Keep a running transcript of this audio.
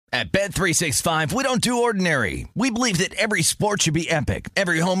At Bet365, we don't do ordinary. We believe that every sport should be epic.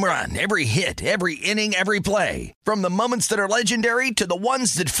 Every home run, every hit, every inning, every play. From the moments that are legendary to the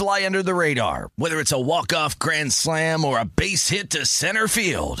ones that fly under the radar. Whether it's a walk-off grand slam or a base hit to center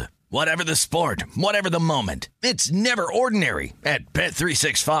field. Whatever the sport, whatever the moment. It's never ordinary at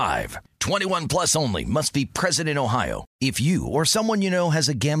Bet365. 21 plus only. Must be present in Ohio. If you or someone you know has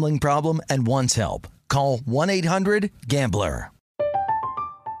a gambling problem and wants help, call 1-800-GAMBLER.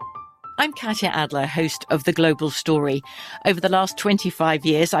 I'm Katya Adler, host of The Global Story. Over the last 25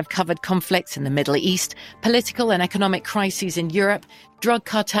 years, I've covered conflicts in the Middle East, political and economic crises in Europe, drug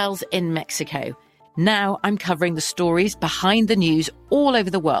cartels in Mexico. Now I'm covering the stories behind the news all over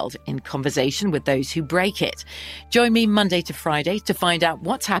the world in conversation with those who break it. Join me Monday to Friday to find out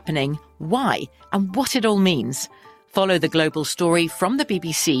what's happening, why, and what it all means. Follow The Global Story from the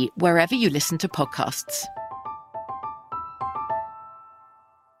BBC wherever you listen to podcasts.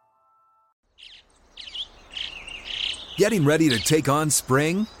 Getting ready to take on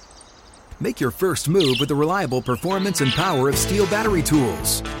spring? Make your first move with the reliable performance and power of Steel battery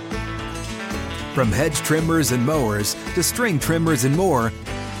tools. From hedge trimmers and mowers to string trimmers and more,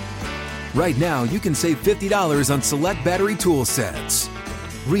 right now you can save $50 on select battery tool sets.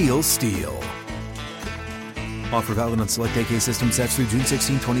 Real Steel. Offer valid on select AK system sets through June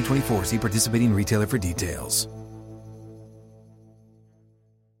 16, 2024. See participating retailer for details.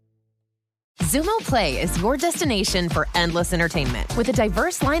 Xumo Play is your destination for endless entertainment. With a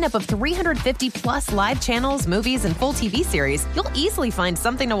diverse lineup of 350-plus live channels, movies, and full TV series, you'll easily find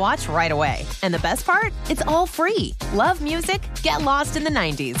something to watch right away. And the best part? It's all free. Love music? Get lost in the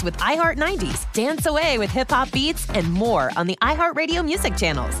 90s with iHeart 90s, dance away with hip-hop beats, and more on the iHeartRadio music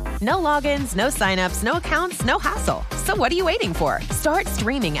channels. No logins, no signups, no accounts, no hassle. So what are you waiting for? Start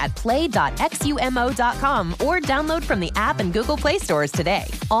streaming at play.xumo.com or download from the app and Google Play stores today.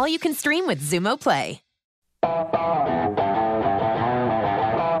 All you can stream with Xumo Play. All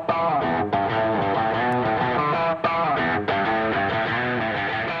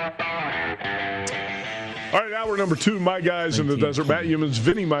right, hour number 2, My Guys in the Desert. Matt Youmans,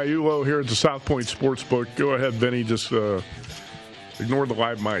 Vinny Magliulo here at the South Point Sportsbook. Go ahead, Vinny. Just ignore the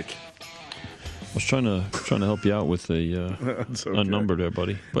live mic. I was trying to help you out with a number there,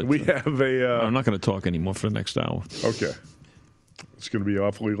 buddy. But we have a. I'm not going to talk anymore for the next hour. Okay, it's going to be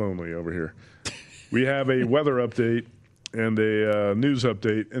awfully lonely over here. We have a weather update and a news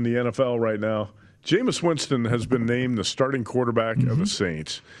update in the NFL right now. Jameis Winston has been named the starting quarterback of the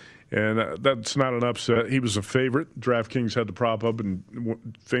Saints, and that's not an upset. He was a favorite. DraftKings had the prop up, and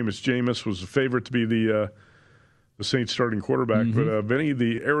famous Jameis was a favorite to be the Saints starting quarterback. But Vinny,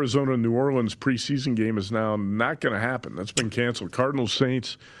 the Arizona-New Orleans preseason game is now not going to happen. That's been canceled.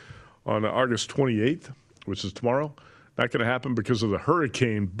 Cardinals-Saints on August 28th, which is tomorrow. Not going to happen because of the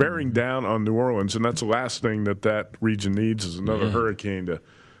hurricane bearing down on New Orleans, and that's the last thing that region needs is another hurricane to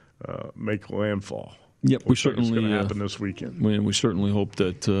make landfall. Yep, we certainly it's going to happen this weekend. We certainly hope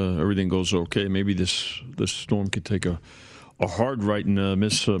that everything goes okay. Maybe this storm could take a hard right and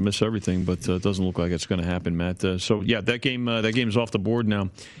miss everything, but it doesn't look like it's going to happen, Matt. That game's off the board now.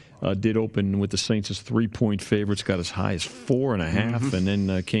 Did open with the Saints as 3-point favorites, got as high as 4.5, and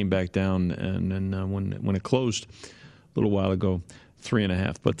then came back down. And then when it closed a little while ago,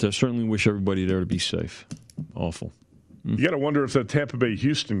 3.5. But certainly wish everybody there to be safe. Awful. You got to wonder if that Tampa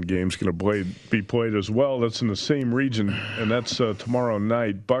Bay-Houston game is going to be played as well. That's in the same region, and that's tomorrow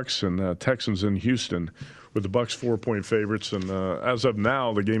night. Bucks and Texans in Houston, with the Bucks 4-point favorites. And as of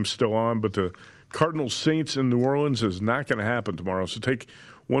now, the game's still on, but the Cardinals-Saints in New Orleans is not going to happen tomorrow. So take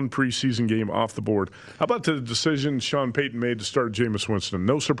one preseason game off the board. How about the decision Sean Payton made to start Jameis Winston?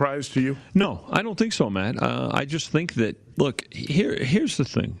 No surprise to you? No, I don't think so, Matt. I just think that, look, here's the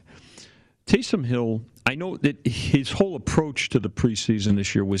thing. Taysom Hill, I know that his whole approach to the preseason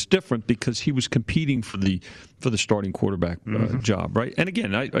this year was different because he was competing for the starting quarterback job, right? And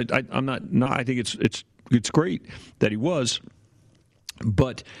again, I think it's great that he was,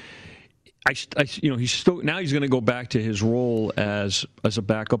 but he's still now he's going to go back to his role as a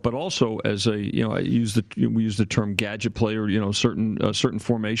backup, but also as a we use the term gadget player, certain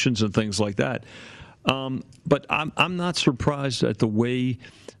formations and things like that. But I'm not surprised at the way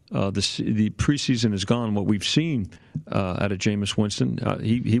the preseason has gone. What we've seen out of Jameis Winston,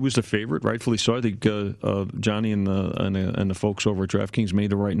 he was the favorite, rightfully so. I think Johnny and the folks over at DraftKings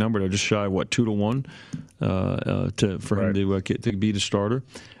made the right number. They're just shy of 2-1 for him to be the starter.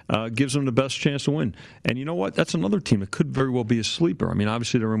 Gives them the best chance to win. And you know what? That's another team that could very well be a sleeper. I mean,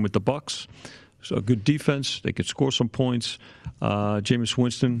 obviously they're in with the Bucs. So a good defense. They could score some points. Jameis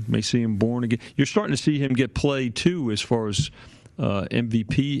Winston may see him born again. You're starting to see him get play, too, as far as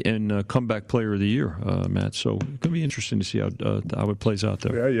MVP and comeback player of the year, Matt. So it's going to be interesting to see how it plays out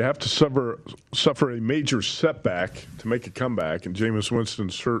there. Yeah, you have to suffer a major setback to make a comeback, and Jameis Winston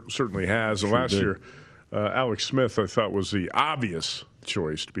certainly has. And last year, Alex Smith, I thought, was the obvious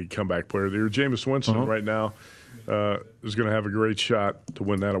choice to be comeback player of the year. Jameis Winston right now is going to have a great shot to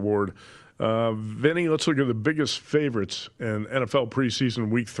win that award. Vinny, let's look at the biggest favorites in NFL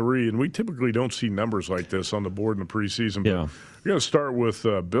preseason week 3. And we typically don't see numbers like this on the board in the preseason. But we're going to start with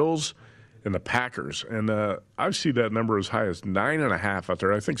Bills and the Packers. And I see that number as high as 9.5 out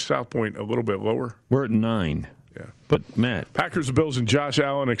there. I think South Point a little bit lower. We're at 9. Yeah. But, Matt. Packers, the Bills, and Josh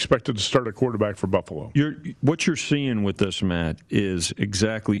Allen expected to start a quarterback for Buffalo. What you're seeing with this, Matt, is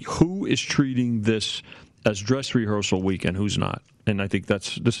exactly who is treating this as dress rehearsal week and who's not. And I think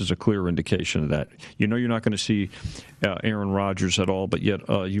this is a clear indication of that. You know you're not going to see Aaron Rodgers at all, but yet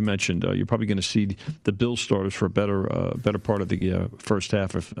you mentioned you're probably going to see the Bills starters for a better part of the first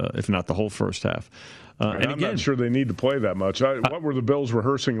half, if not the whole first half. And I'm not sure they need to play that much. What were the Bills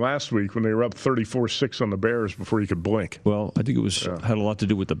rehearsing last week when they were up 34-6 on the Bears before you could blink? Well, I think it had a lot to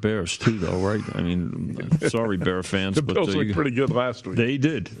do with the Bears, too, though, right? I mean, sorry, Bear fans. The Bills looked pretty good last week. They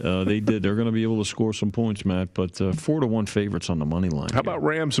did. They're going to be able to score some points, Matt, but 4-1 favorites on the money line. How about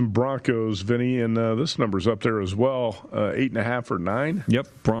Rams and Broncos, Vinny? And this number's up there as well, 8.5 or 9? Yep,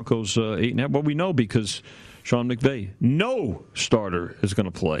 Broncos 8.5. Well, we know because Sean McVay, no starter is going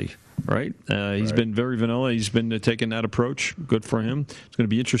to play. Right? He's been very vanilla. He's been taking that approach. Good for him. It's going to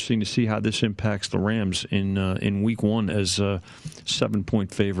be interesting to see how this impacts the Rams in week 1 as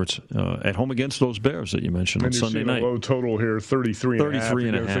 7-point favorites at home against those Bears that you mentioned on Sunday night. A low total here,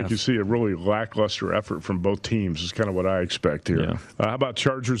 33.5. I think you see a really lackluster effort from both teams is kind of what I expect here. Yeah. How about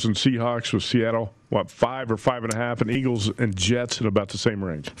Chargers and Seahawks with Seattle? 5 or 5.5, and Eagles and Jets in about the same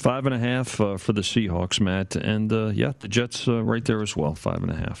range. 5.5 for the Seahawks, Matt, and the Jets right there as well,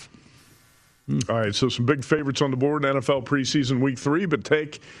 5.5. All right, so some big favorites on the board in NFL preseason week 3, but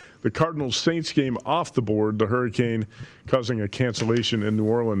take the Cardinals-Saints game off the board, the hurricane causing a cancellation in New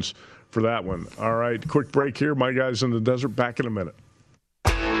Orleans for that one. All right, quick break here. My guys in the desert, back in a minute.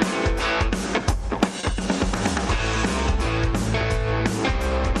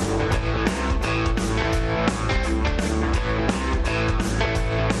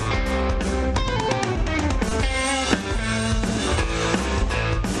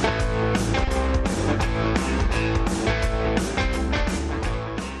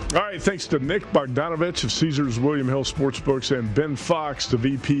 Thanks to Nick Bogdanovich of Caesars William Hill Sportsbooks and Ben Fox, the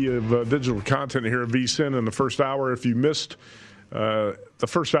VP of Digital Content here at VSiN in the first hour. If you missed the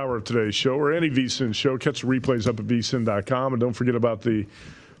first hour of today's show or any VSiN show, catch the replays up at vsin.com. And don't forget about the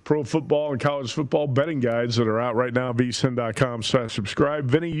pro football and college football betting guides that are out right now at vsin.com/subscribe.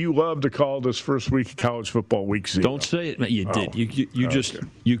 Vinny, you love to call this first week of college football week 0. Don't say it, man. You did.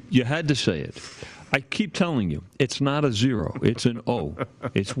 You had to say it. I keep telling you, it's not a 0. It's an O.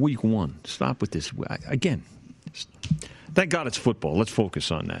 It's week 1. Stop with this. Again, thank God it's football. Let's focus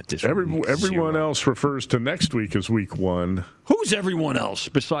on that. Everyone else refers to next week as week 1. Who's everyone else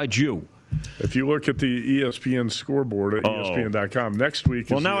besides you? If you look at the ESPN scoreboard at ESPN.com, next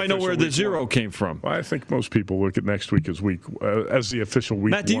week is now I know where the 0 came from. Well, I think most people look at next week as the official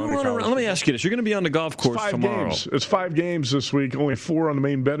week. Matt, do you run around? Let me ask you this. You're going to be on the golf course tomorrow. Games. It's 5 games this week, only 4 on the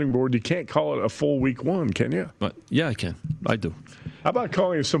main betting board. You can't call it a full week 1, can you? Yeah, I can. I do. How about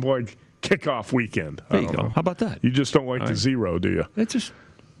calling it something like kickoff weekend? There you go. How about that? You just don't like the 0, do you? It's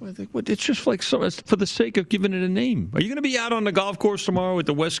just like for the sake of giving it a name. Are you going to be out on the golf course tomorrow at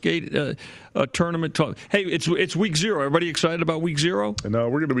the Westgate tournament? Hey, it's week 0. Everybody excited about week 0? No,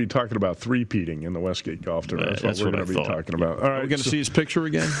 we're going to be talking about 3-peating in the Westgate golf tournament. That's what we're going to be talking about. All right, are we going to see his picture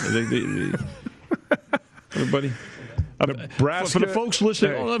again? Everybody. Nebraska. For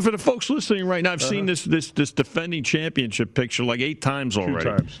the folks listening right now, I've seen this defending championship picture like 8 times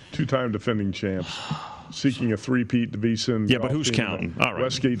already. 2-time defending champ. Seeking a 3-peat to VSiN. Yeah, but who's counting? All right.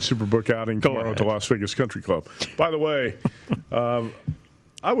 Westgate Superbook outing tomorrow at the Las Vegas Country Club. By the way,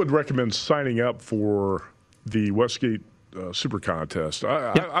 I would recommend signing up for the Westgate Super Contest.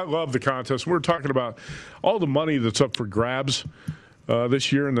 I love the contest. We're talking about all the money that's up for grabs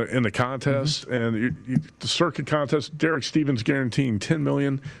this year in the contest, and the circuit contest. Derek Stevens guaranteeing $10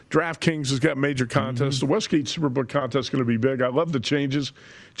 million. DraftKings has got major contests. The Westgate Superbook contest is going to be big. I love the changes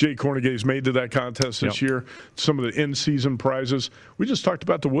Jay Cornegay's made to that contest this year. Some of the in-season prizes. We just talked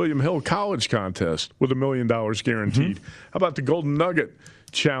about the William Hill College contest with $1 million guaranteed. How about the Golden Nugget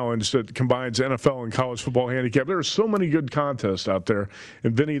challenge that combines NFL and college football handicap. There are so many good contests out there.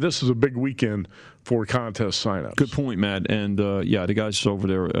 And, Vinny, this is a big weekend for contest signups. Good point, Matt. And, the guys over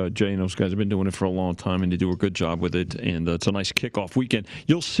there, Jay and those guys have been doing it for a long time, and they do a good job with it. And it's a nice kickoff weekend.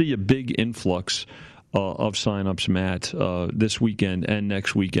 You'll see a big influx of signups, Matt, this weekend and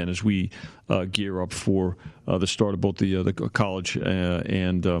next weekend as we gear up for the start of both the college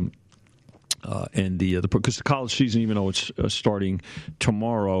and because the college season, even though it's starting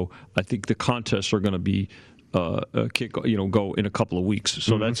tomorrow, I think the contests are going to be go in a couple of weeks.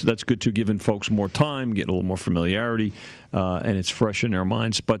 So that's good too, giving folks more time, getting a little more familiarity, and it's fresh in their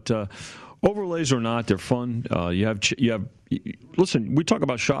minds. But overlays or not, they're fun. You have. Listen, we talk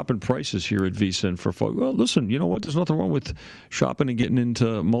about shopping prices here at VSiN for folks. Well, listen, you know what? There's nothing wrong with shopping and getting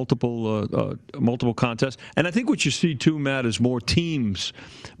into multiple contests. And I think what you see too, Matt, is more teams,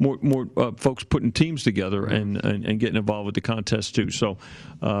 more folks putting teams together and getting involved with the contest too. So,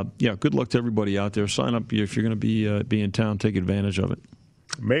 good luck to everybody out there. Sign up if you're going to be in town. Take advantage of it.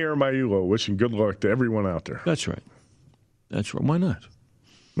 Mayor Maiulo wishing good luck to everyone out there. That's right. Why not?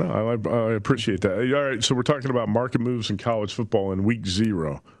 No, I appreciate that. All right, so we're talking about market moves in college football in week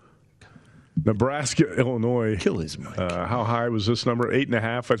 0. Nebraska, Illinois. Kill his mic. How high was this number?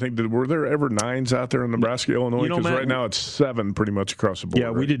 8.5. I think. Were there ever 9s out there in Nebraska, Illinois? Because right now it's 7 pretty much across the board.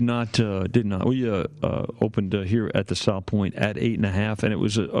 Yeah, we did not. We opened here at the South Point at 8.5, and it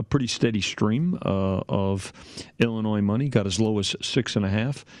was a pretty steady stream of Illinois money. Got as low as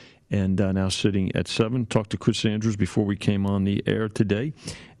 6.5. And now sitting at 7. Talked to Chris Andrews before we came on the air today.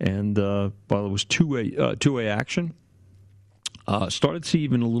 And while it was 2A action, started to see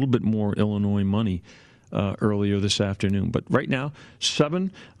even a little bit more Illinois money earlier this afternoon. But right now,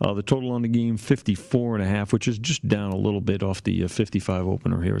 7. The total on the game, 54.5, which is just down a little bit off the 55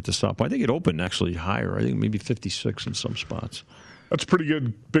 opener here at the South Point. I think it opened actually higher. I think maybe 56 in some spots. That's a pretty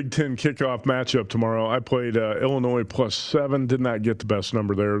good Big Ten kickoff matchup tomorrow. I played Illinois plus 7. Did not get the best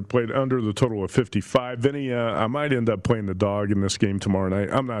number there. Played under the total of 55. Vinny, I might end up playing the dog in this game tomorrow night.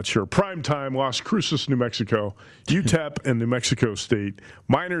 I'm not sure. Prime time, Las Cruces, New Mexico. UTEP and New Mexico State.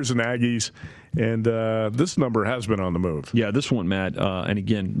 Miners and Aggies. And this number has been on the move. Yeah, this one, Matt. And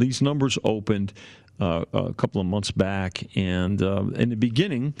again, these numbers opened a couple of months back, and in the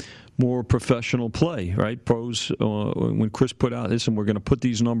beginning, more professional play, right? Pros, when Chris put out this, and we're going to put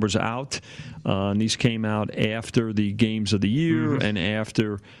these numbers out, and these came out after the games of the year and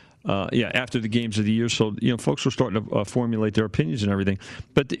after the games of the year. So, folks were starting to formulate their opinions and everything.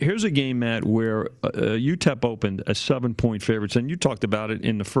 But here's a game, Matt, where UTEP opened as 7-point favorites, and you talked about it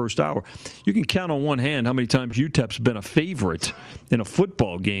in the first hour. You can count on one hand how many times UTEP's been a favorite in a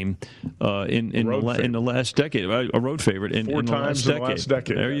football game in the last decade, a road favorite in the last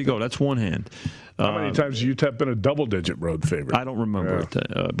decade. There you go. That's one hand. How many times has UTEP been a double-digit road favorite? I don't remember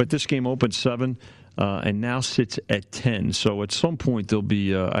it. But this game opened 7. And now sits at 10. So at some point there'll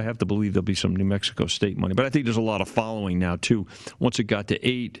be, I have to believe there'll be some New Mexico State money. But I think there's a lot of following now too. Once it got to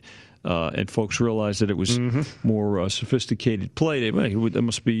 8, and folks realized that it was more sophisticated play, it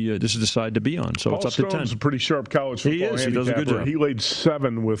must be this is the side to be on. So Paul it's up to 10. Stone's a pretty sharp college football handicapper. He does a good job. He laid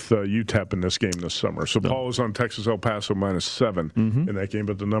 7 with UTEP in this game this summer. So Paul is on Texas El Paso minus 7 in that game,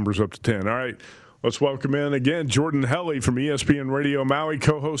 but the number's up to 10. All right. Let's welcome in again Jordan Helly from ESPN Radio Maui,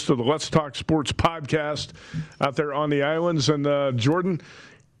 co-host of the Let's Talk Sports podcast out there on the islands. And Jordan,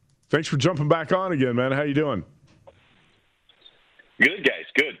 thanks for jumping back on again, man. How you doing? Good, guys.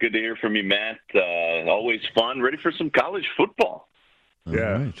 Good to hear from you, Matt. Always fun. Ready for some college football.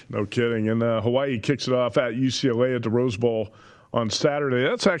 Right. No kidding. And Hawaii kicks it off at UCLA at the Rose Bowl on Saturday.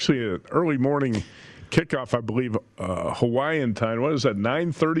 That's actually an early morning kickoff, I believe, Hawaiian time. What is that,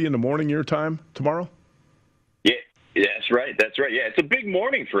 9:30 in the morning your time tomorrow? Yeah, that's right. Yeah, it's a big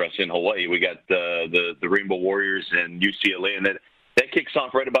morning for us in Hawaii. We got the Rainbow Warriors and UCLA, and that kicks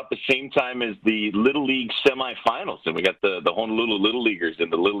off right about the same time as the Little League semifinals. And we got the Honolulu Little Leaguers in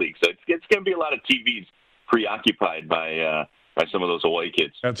the Little League. So it's going to be a lot of TVs preoccupied by some of those Hawaii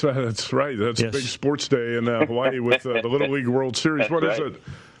kids. That's right. That's a big sports day in Hawaii with the Little League World Series. What is it?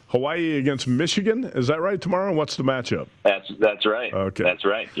 Hawaii against Michigan, is that right tomorrow? What's the matchup? That's right. Okay. That's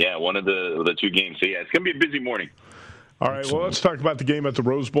right. Yeah, one of the two games. So, yeah, it's going to be a busy morning. All right, well, let's talk about the game at the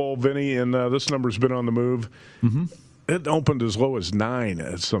Rose Bowl, Vinny, and this number's been on the move. It opened as low as 9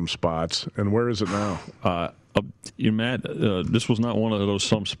 at some spots, and where is it now? Matt, this was not one of those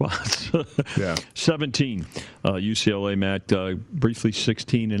some spots. 17, UCLA, Matt, briefly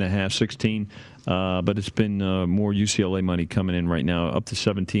 16, but it's been more UCLA money coming in right now, up to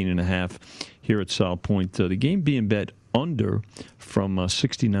 17.5 here at South Point. The game being bet under from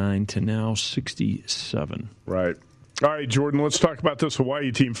 69 to now 67. Right. All right, Jordan, let's talk about this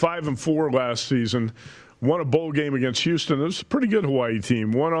Hawaii team. 5-4 last season. Won a bowl game against Houston. It was a pretty good Hawaii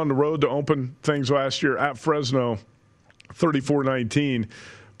team. Won on the road to open things last year at Fresno, 34-19.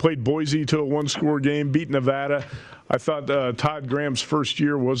 Played Boise to a one-score game, beat Nevada. I thought Todd Graham's first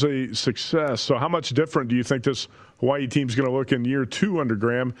year was a success. So how much different do you think this Hawaii team's going to look in year 2 under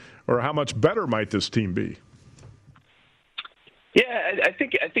Graham, or how much better might this team be? Yeah, I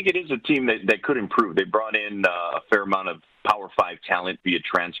think it is a team that could improve. They brought in a fair amount of Power 5 talent via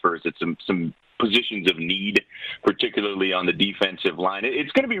transfers at some positions of need, particularly on the defensive line.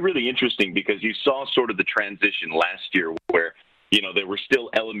 It's going to be really interesting because you saw sort of the transition last year where, you know, there were still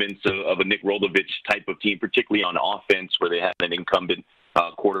elements of a Nick Rolovich type of team, particularly on offense, where they had an incumbent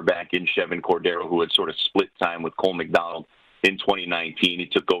quarterback in Chevin Cordero who had sort of split time with Cole McDonald. In 2019, he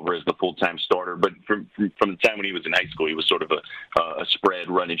took over as the full-time starter, but from the time when he was in high school, he was sort of a spread,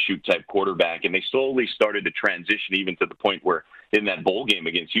 run-and-shoot type quarterback, and they slowly started to transition even to the point where in that bowl game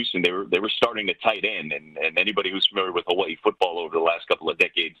against Houston, they were starting a tight end, and anybody who's familiar with Hawaii football over the last couple of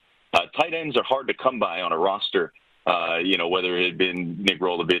decades, tight ends are hard to come by on a roster. You know, whether it had been Nick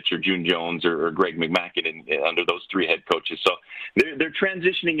Rolovich or June Jones or Greg McMackin under those 3 head coaches. So they're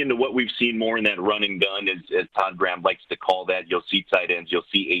transitioning into what we've seen more in that running gun, as Todd Graham likes to call that. You'll see tight ends, you'll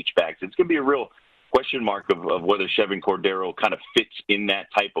see H-backs. It's going to be a real question mark of whether Chevin Cordero kind of fits in that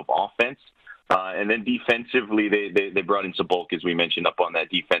type of offense. And then defensively, they brought in some bulk, as we mentioned, up on that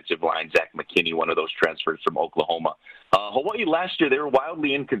defensive line. Zach McKinney, one of those transfers from Oklahoma. Hawaii last year, they were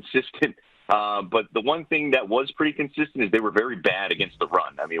wildly inconsistent. But the one thing that was pretty consistent is they were very bad against the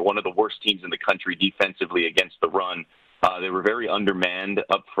run. I mean, one of the worst teams in the country defensively against the run. They were very undermanned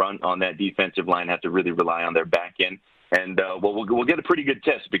up front on that defensive line, had to really rely on their back end. And, we'll get a pretty good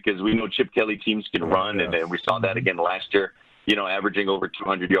test because we know Chip Kelly teams can run, and we saw that again last year, you know, averaging over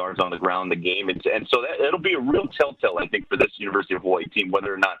 200 yards on the ground the game. And so it'll be a real telltale, I think, for this University of Hawaii team,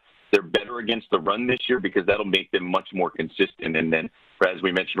 whether or not they're better against the run this year, because that'll make them much more consistent. And then, as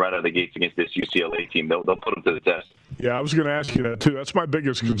we mentioned right out of the gates against this UCLA team, they'll put them to the test. Yeah, I was going to ask you that, too. That's my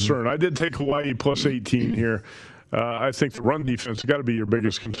biggest concern. I did take Hawaii plus 18 here. I think the run defense has got to be your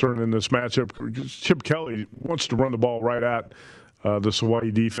biggest concern in this matchup. Chip Kelly wants to run the ball right at this Hawaii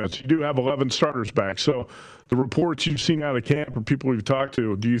defense. You do have 11 starters back. So the reports you've seen out of camp or people we've talked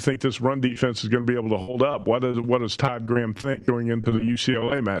to, do you think this run defense is going to be able to hold up? What does Todd Graham think going into the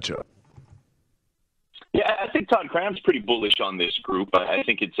UCLA matchup? Yeah, I think Todd Graham's pretty bullish on this group. I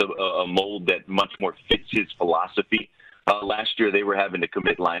think it's a mold that much more fits his philosophy. Last year, they were having to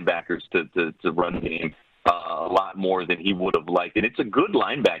commit linebackers to run the game a lot more than he would have liked. And it's a good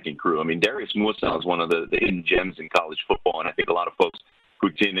linebacking crew. I mean, Darius Muasau is one of the hidden gems in college football, and I think a lot of folks who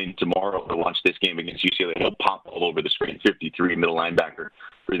tune in tomorrow to watch this game against UCLA, he'll pop all over the screen. 53 middle linebacker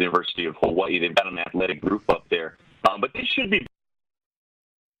for the University of Hawaii. They've got an athletic group up there. But they should be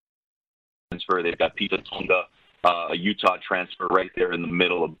transfer. They've got Pita Tonga, a Utah transfer right there in the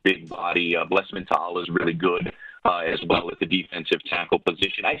middle, a big body. Blessman Ta'ala is really good as well at the defensive tackle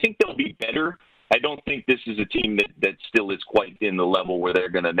position. I think they'll be better. I don't think this is a team that still is quite in the level where they're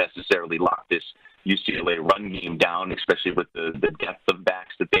going to necessarily lock this UCLA run game down, especially with the depth of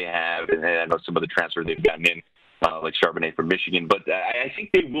backs that they have. And I know some of the transfers they've gotten in, like Charbonnet from Michigan. But I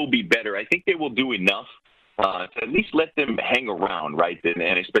think they will be better. I think they will do enough to at least let them hang around, right?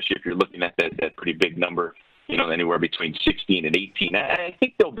 And especially if you're looking at that pretty big number, you know, anywhere between 16 and 18. I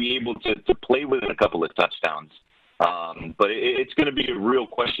think they'll be able to play within a couple of touchdowns. But it's going to be a real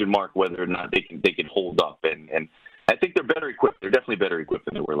question mark whether or not they can hold up. And I think they're better equipped. They're definitely better equipped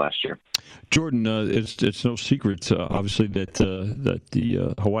than they were last year. Jordan, it's no secret, obviously, that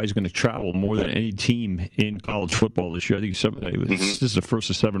the Hawaii is going to travel more than any team in college football this year. I think this is the first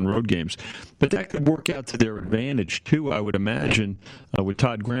of 7 road games. But that could work out to their advantage, too, I would imagine, with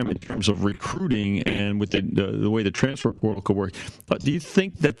Todd Graham in terms of recruiting and with the way the transfer portal could work. Do you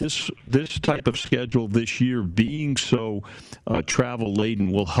think that this type of schedule this year, being so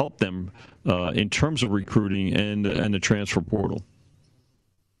travel-laden, will help them in terms of recruiting and the transfer portal?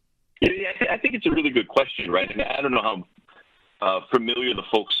 Yeah, I think it's a really good question, right? I mean, I don't know how familiar the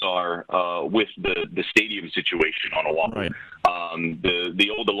folks are with the stadium situation on Oahu. Right. The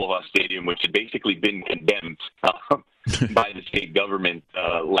old Aloha Stadium, which had basically been condemned by the state government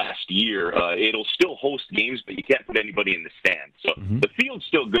last year. It'll still host games, but you can't put anybody in the stands. So the field's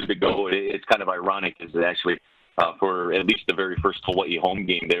still good to go. It's kind of ironic is that actually for at least the very first Hawaii home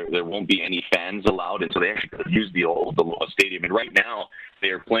game, there won't be any fans allowed, and so they actually could have used the old Aloha Stadium. And right now, they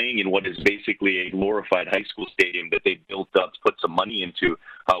are playing in what is basically a glorified high school stadium that they built up, put some money into,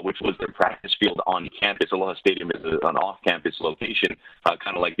 which was their practice field on campus. Aloha Stadium is an off-campus location,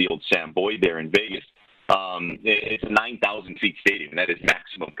 kind of like the old Sam Boyd there in Vegas. It's a 9,000-seat stadium, and that is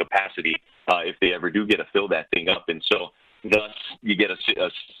maximum capacity if they ever do get to fill that thing up. And so thus you get a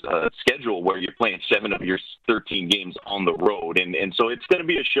schedule where you're playing 7 of your 13 games on the road. And so it's going to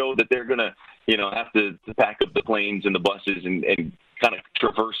be a show that they're going to, have to pack up the planes and the buses and kind of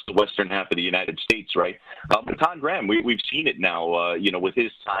traverse the western half of the United States, right? But Todd Graham, we've seen it now, with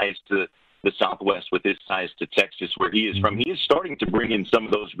his ties to the Southwest, with his ties to Texas, where he is from. He is starting to bring in some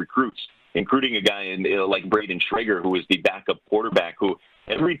of those recruits, including a guy like Braden Schrager, who is the backup quarterback, who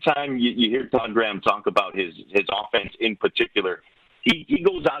every time you hear Todd Graham talk about his offense in particular, he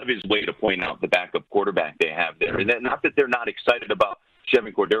goes out of his way to point out the backup quarterback they have there. And not that they're not excited about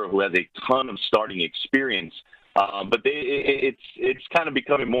Chevan Cordeiro, who has a ton of starting experience, but it's kind of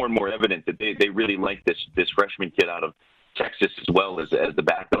becoming more and more evident that they really like this freshman kid out of Texas as well as the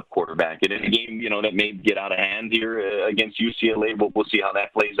backup quarterback. And in a game, that may get out of hand here against UCLA, we'll see how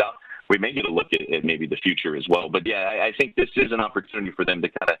that plays out. We may get a look at maybe the future as well. But, yeah, I think this is an opportunity for them to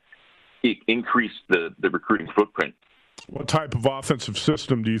kind of increase the recruiting footprint. What type of offensive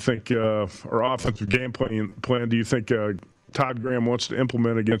system do you think, or offensive game plan do you think Todd Graham wants to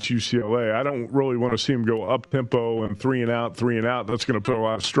implement against UCLA? I don't really want to see him go up-tempo and three and out. That's going to put a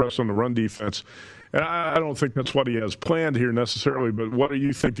lot of stress on the run defense. And I don't think that's what he has planned here necessarily, but what do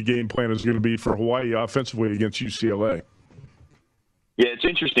you think the game plan is going to be for Hawaii offensively against UCLA? Yeah, it's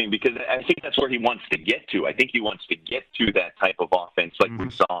interesting because I think that's where he wants to get to. I think he wants to get to that type of offense like we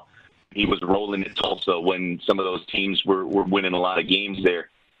saw. He was rolling at Tulsa when some of those teams were winning a lot of games there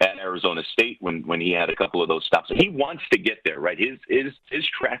at Arizona State when he had a couple of those stops. So he wants to get there, right? His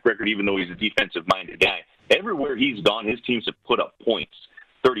track record, even though he's a defensive-minded guy, everywhere he's gone, his teams have put up points.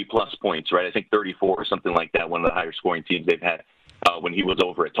 30-plus points, right? I think 34 or something like that, one of the higher-scoring teams they've had when he was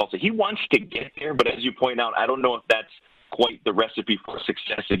over at Tulsa. He wants to get there, but as you point out, I don't know if that's quite the recipe for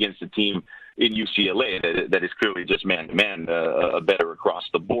success against a team in UCLA that is clearly just man-to-man, better across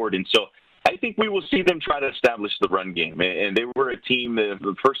the board. And so I think we will see them try to establish the run game. And they were a team,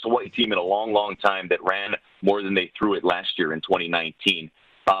 the first Hawaii team in a long, long time that ran more than they threw it last year in 2019.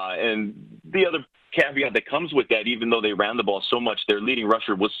 And the other caveat that comes with that, even though they ran the ball so much, their leading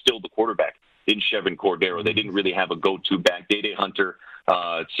rusher was still the quarterback in Chevan Cordeiro. They didn't really have a go-to back. Day Hunter,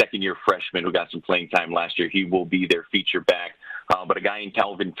 second-year freshman who got some playing time last year, he will be their feature back. But a guy in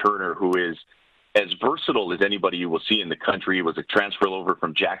Calvin Turner who is as versatile as anybody you will see in the country. He was a transfer over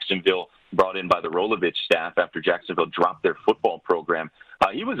from Jacksonville, brought in by the Rolovich staff after Jacksonville dropped their football program.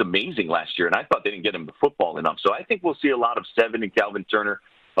 He was amazing last year, and I thought they didn't get him the football enough. So I think we'll see a lot of Seven and Calvin Turner,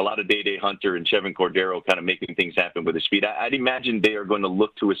 a lot of Day Hunter and Chevan Cordeiro kind of making things happen with his feet. I'd imagine they are going to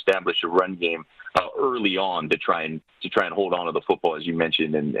look to establish a run game early on to try and hold on to the football, as you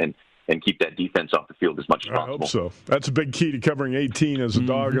mentioned, and keep that defense off the field as much as possible. I hope so. That's a big key to covering 18 as a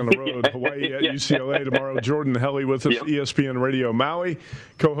dog on the road. Hawaii at UCLA tomorrow. Jordan Helle with us, ESPN Radio Maui,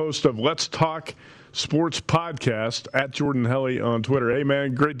 co-host of Let's Talk Sports Podcast at Jordan Helle on Twitter. Hey,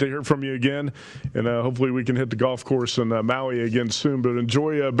 man, great to hear from you again. And hopefully we can hit the golf course in Maui again soon. But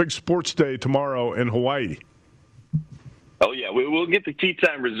enjoy a big sports day tomorrow in Hawaii. Oh, yeah. We'll get the tee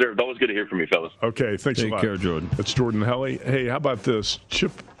time reserved. Always good to hear from you, fellas. Okay, thanks a lot. Take care, Jordan. That's Jordan Helle. Hey, how about this?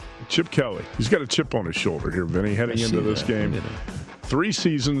 Chip Kelly. He's got a chip on his shoulder here, Vinny, heading into this game. 3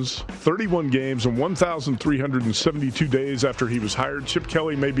 seasons, 31 games, and 1,372 days after he was hired. Chip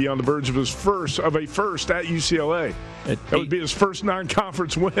Kelly may be on the verge of a first at UCLA. That would be his first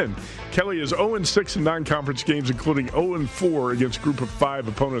non-conference win. Kelly is 0-6 in non-conference games, including 0-4 against Group of 5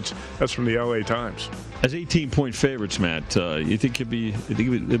 opponents. That's from the LA Times. As 18-point favorites, Matt, you think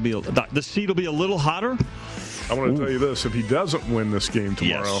the seat will be a little hotter? I want to tell you this. If he doesn't win this game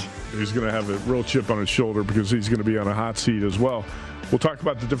tomorrow, he's going to have a real chip on his shoulder because he's going to be on a hot seat as well. We'll talk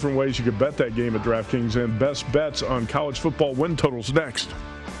about the different ways you could bet that game at DraftKings and best bets on college football win totals next.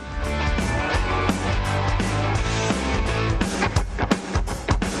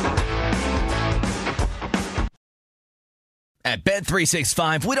 At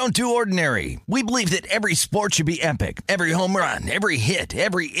Bet365, we don't do ordinary. We believe that every sport should be epic. Every home run, every hit,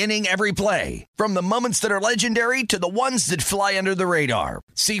 every inning, every play. From the moments that are legendary to the ones that fly under the radar.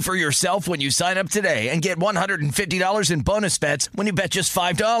 See for yourself when you sign up today and get $150 in bonus bets when you bet just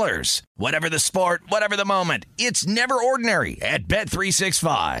 $5. Whatever the sport, whatever the moment, it's never ordinary at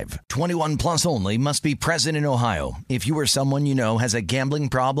Bet365. 21 plus only. Must be present in Ohio. If you or someone you know has a gambling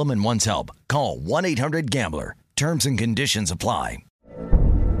problem and wants help, call 1-800-GAMBLER. Terms and conditions apply.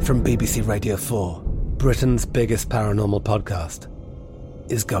 From BBC Radio 4, Britain's biggest paranormal podcast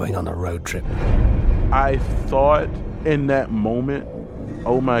is going on a road trip. I thought in that moment,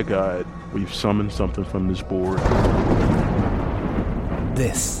 oh my God, we've summoned something from this board.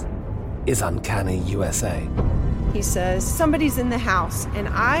 This is Uncanny USA. He says, somebody's in the house, and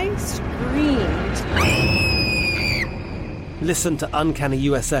I screamed. Listen to Uncanny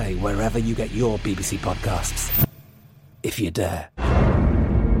USA wherever you get your BBC podcasts, if you dare.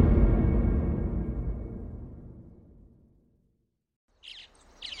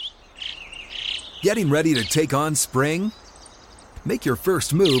 Getting ready to take on spring? Make your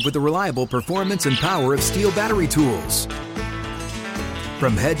first move with the reliable performance and power of Steel battery tools.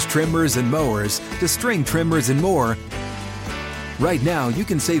 From hedge trimmers and mowers to string trimmers and more, right now you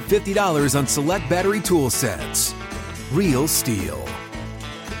can save $50 on select battery tool sets. Real Steel.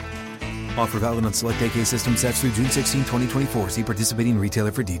 Offer valid on select AK system sets through June 16, 2024. See participating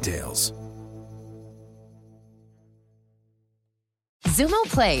retailer for details. Xumo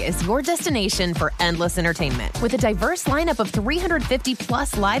Play is your destination for endless entertainment. With a diverse lineup of 350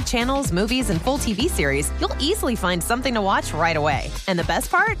 plus live channels, movies, and full TV series, you'll easily find something to watch right away. And the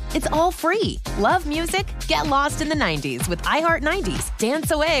best part? It's all free. Love music? Get lost in the 90s with iHeart 90s,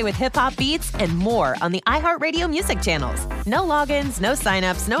 dance away with hip-hop beats, and more on the iHeartRadio music channels. No logins, no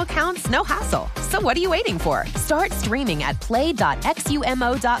signups, no accounts, no hassle. So what are you waiting for? Start streaming at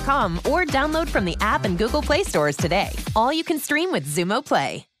play.xumo.com or download from the app and Google Play stores today. All you can stream with Xumo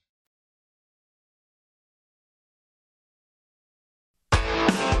Play.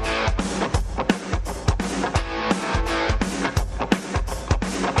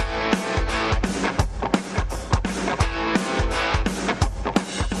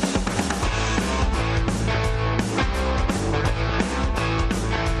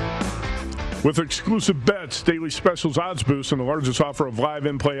 With exclusive bets, daily specials, odds boosts, and the largest offer of live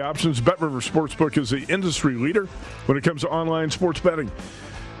in-play options, BetRivers Sportsbook is the industry leader when it comes to online sports betting.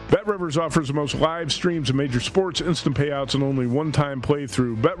 BetRivers offers the most live streams of major sports, instant payouts, and only one-time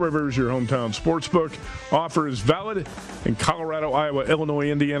playthrough. BetRivers, your hometown sportsbook. Offer is valid in Colorado, Iowa,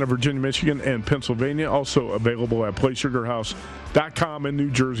 Illinois, Indiana, Virginia, Michigan, and Pennsylvania. Also available at PlaySugarHouse.com in New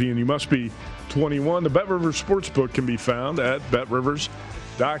Jersey, and you must be 21. The BetRivers Sportsbook can be found at BetRivers.com.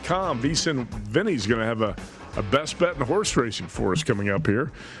 VSiN Vinny's going to have a best bet in horse racing for us coming up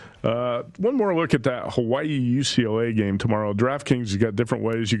here. One more look at that Hawaii-UCLA game tomorrow. DraftKings has got different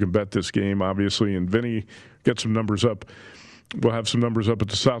ways you can bet this game, obviously, and Vinny got some numbers up. We'll have some numbers up at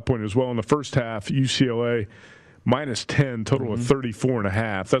the South Point as well. In the first half, UCLA minus 10, total of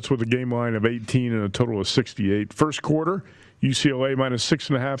 34.5. That's with a game line of 18 and a total of 68. First quarter, UCLA minus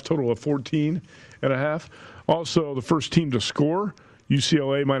 6.5, total of 14.5. Also, the first team to score,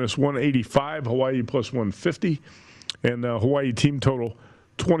 UCLA minus 185, Hawaii plus 150, and Hawaii team total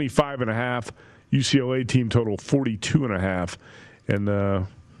 25.5, UCLA team total 42.5. And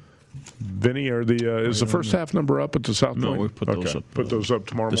Vinny, is the first half number up at the South Point? No, we put those up. Put those up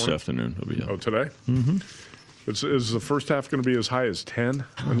tomorrow this morning? This afternoon. It'll be up. Oh, today? Mm-hmm. Is the first half going to be as high as 10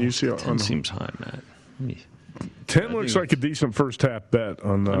 on UCLA? 10 seems high, Matt. 10 looks like a decent first half bet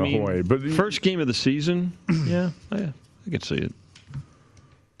on Hawaii. But first game of the season, I could see it.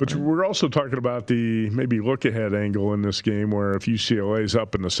 But we're also talking about the maybe look-ahead angle in this game where if UCLA's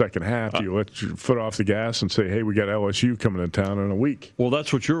up in the second half, you let your foot off the gas and say, hey, we got LSU coming to town in a week. Well,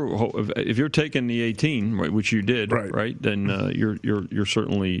 that's what if you're taking the 18, right, which you did, right? Then you're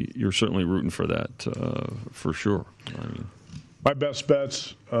certainly rooting for that for sure. I mean, my best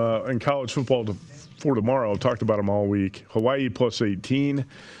bets in college football for tomorrow, I've talked about them all week. Hawaii plus 18.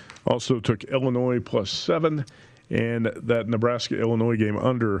 Also took Illinois plus 7. And that Nebraska-Illinois game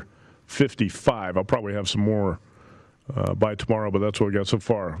under 55. I'll probably have some more by tomorrow, but that's what we got so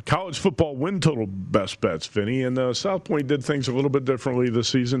far. College football win total best bets, Vinny. And South Point did things a little bit differently this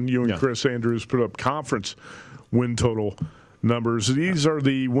season. You and Chris Andrews put up conference win total numbers. These are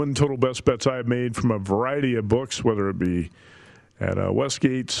the win total best bets I have made from a variety of books, whether it be at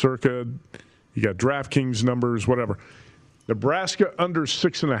Westgate, Circa, you got DraftKings numbers, whatever. Nebraska under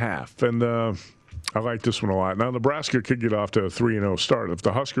 6.5. And I like this one a lot. Now, Nebraska could get off to a 3-0 start. If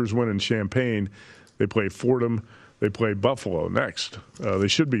the Huskers win in Champaign, they play Fordham, they play Buffalo next. They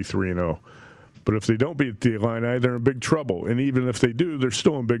should be 3-0. But if they don't beat the Illini, they're in big trouble. And even if they do, they're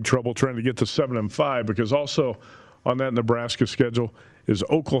still in big trouble trying to get to 7-5 because also on that Nebraska schedule is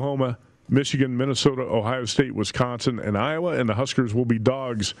Oklahoma, Michigan, Minnesota, Ohio State, Wisconsin, and Iowa. And the Huskers will be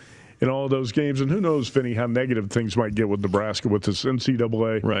dogs in all of those games. And who knows, Vinny, how negative things might get with Nebraska with this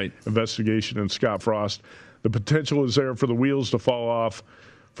NCAA investigation and Scott Frost. The potential is there for the wheels to fall off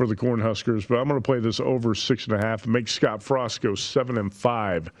for the Cornhuskers. But I'm going to play this over 6.5 and make Scott Frost go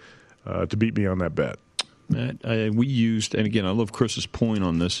 7-5 to beat me on that bet. Matt, we used, and again, I love Chris's point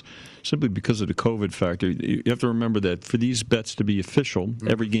on this, simply because of the COVID factor. You have to remember that for these bets to be official,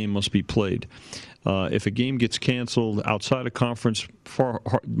 every game must be played. If a game gets canceled outside of conference, far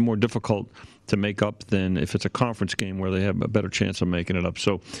more difficult to make up than if it's a conference game where they have a better chance of making it up.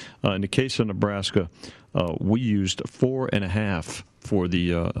 So in the case of Nebraska, we used 4.5 for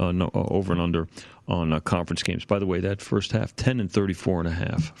the over and under on conference games. By the way, that first half, 10 and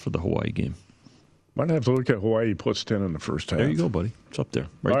 34.5 for the Hawaii game. Might have to look at Hawaii plus 10 in the first half. There you go, buddy. It's up there.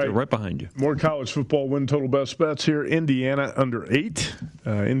 Right behind you. More college football win total best bets here. Indiana under 8.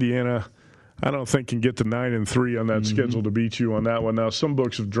 Indiana, I don't think, can get to 9-3 on that schedule to beat you on that one. Now, some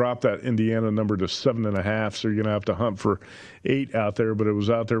books have dropped that Indiana number to 7.5, so you're going to have to hunt for 8 out there, but it was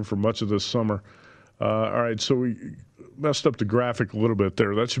out there for much of this summer. All right, so we messed up the graphic a little bit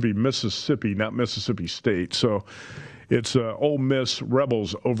there. That should be Mississippi, not Mississippi State. So it's Ole Miss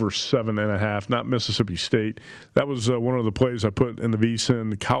Rebels over 7.5, not Mississippi State. That was one of the plays I put in the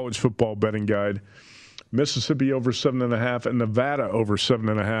VSiN college football betting guide. Mississippi over 7.5 and Nevada over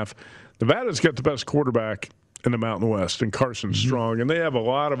 7.5. Nevada's got the best quarterback in the Mountain West, and Carson Strong, and they have a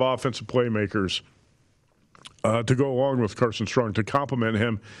lot of offensive playmakers to go along with Carson Strong to complement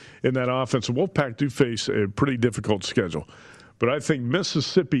him in that offense. The Wolfpack do face a pretty difficult schedule, but I think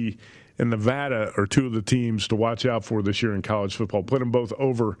Mississippi and Nevada are two of the teams to watch out for this year in college football. Played them both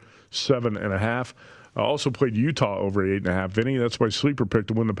over 7.5. I also played Utah over 8.5. Vinny, that's my sleeper pick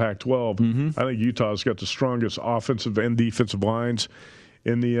to win the Pac-12. I think Utah's got the strongest offensive and defensive lines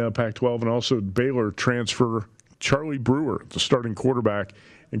in the Pac-12, and also Baylor transfer Charlie Brewer, the starting quarterback,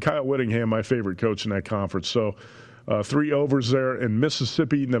 and Kyle Whittingham, my favorite coach in that conference. So 3 overs there in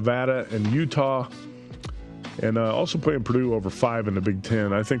Mississippi, Nevada, and Utah. And also playing Purdue over 5 in the Big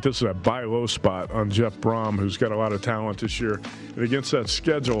Ten. I think this is a buy low spot on Jeff Brom, who's got a lot of talent this year. And against that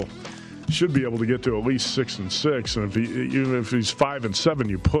schedule, should be able to get to at least 6-6. And even if he's 5-7,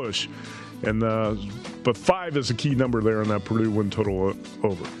 you push. And but 5 is a key number there in that Purdue win total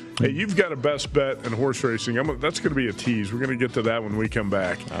over. Hey, you've got a best bet in horse racing. That's going to be a tease. We're going to get to that when we come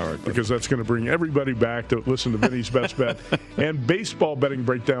back. All right. Because that's going to bring everybody back to listen to Vinny's best bet. And baseball betting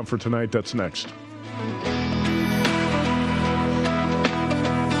breakdown for tonight. That's next.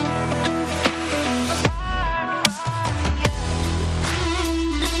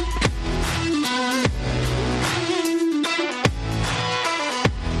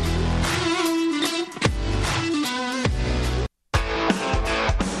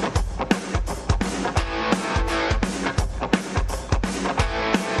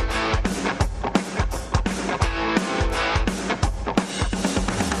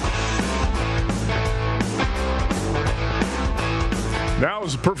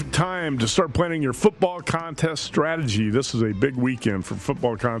 To start planning your football contest strategy. This is a big weekend for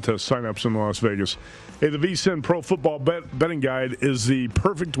football contest signups in Las Vegas. Hey, the VSiN Pro Football Betting Guide is the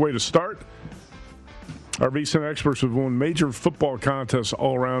perfect way to start. Our VSiN experts have won major football contests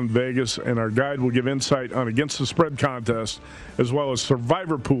all around Vegas, and our guide will give insight on against the spread contests as well as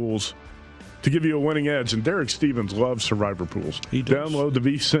survivor pools to give you a winning edge. And Derek Stevens loves survivor pools. He does. Download the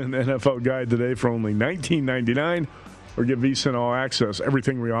VSiN NFL Guide today for only $19.99. Or give VSiN All Access,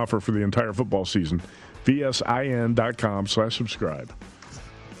 everything we offer for the entire football season. VSIN.com/subscribe.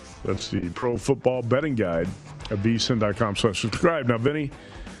 That's the Pro Football Betting Guide at VSiN.com/subscribe. Now, Vinny,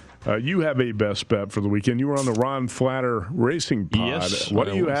 you have a best bet for the weekend. You were on the Ron Flatter Racing Pod. Yes. What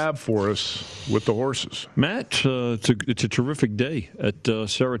do you have for us with the horses? Matt, it's a terrific day at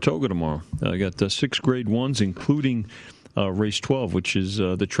Saratoga tomorrow. I got 6 Grade 1s, including race 12, which is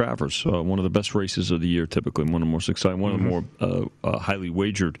the Travers, one of the best races of the year, typically one of the most exciting, one of the more highly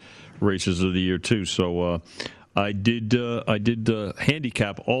wagered races of the year too. So I did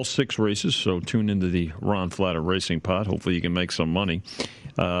handicap all 6 races. So tune into the Ron Flatter Racing Pod. Hopefully you can make some money.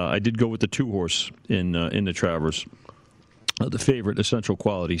 I did go with the 2-horse in the Travers, the favorite, Essential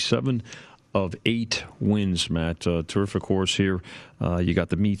Quality, 7 of 8 wins, Matt. Terrific horse here. You got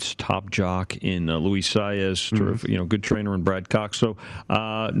the Meets top jock in Luis Saez, terrific, good trainer in Brad Cox. So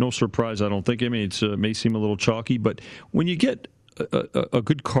no surprise, I don't think. I mean, it may seem a little chalky, but when you get a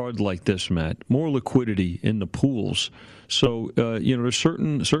good card like this, Matt, more liquidity in the pools. So there's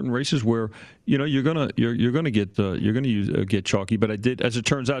certain races where you're gonna get chalky. But I did, as it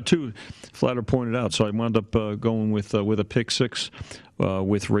turns out too, Flatter pointed out. So I wound up going with a pick 6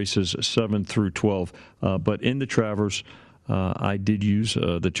 with races 7 through 12. But in the Travers, I did use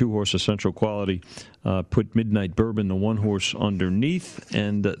the 2-horse Essential Quality, put Midnight Bourbon, the 1-horse, underneath,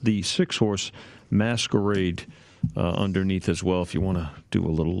 and the 6-horse Masquerade underneath as well, if you want to do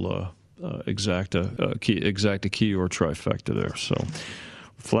a little exacta key or trifecta there. So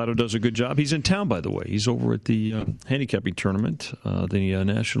Flatter does a good job. He's in town, by the way. He's over at the handicapping tournament, the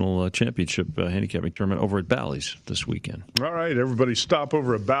National Championship handicapping tournament over at Bally's this weekend. All right, everybody stop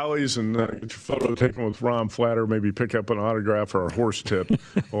over at Bally's and get your photo taken with Ron Flatter, maybe pick up an autograph or a horse tip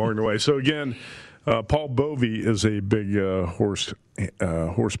along the way. So, again, Paul Bovey is a big horse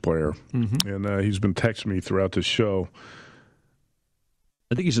player, and he's been texting me throughout the show.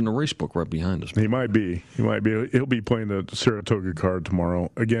 I think he's in the race book right behind us. He might be. He'll be playing the Saratoga card tomorrow.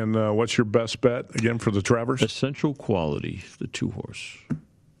 Again, what's your best bet, again, for the Travers? Essential Quality, the 2-horse.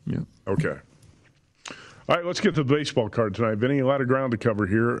 Yeah. Okay. All right, let's get to the baseball card tonight. Vinny, a lot of ground to cover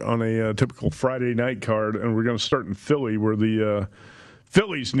here on a typical Friday night card, and we're going to start in Philly where the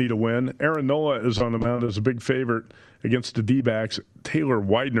Phillies need a win. Aaron Nola is on the mound as a big favorite against the D-backs. Taylor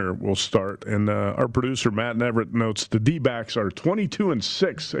Widener will start. And our producer, Matt Neverett, notes the D-backs are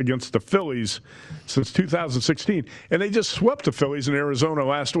 22-6 against the Phillies since 2016. And they just swept the Phillies in Arizona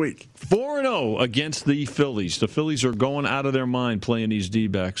last week. 4-0 against the Phillies. The Phillies are going out of their mind playing these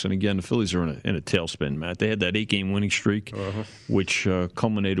D-backs. And, again, the Phillies are in a tailspin, Matt. They had that 8-game winning streak, which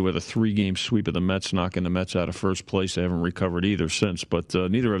culminated with a 3-game sweep of the Mets, knocking the Mets out of first place. They haven't recovered either since. But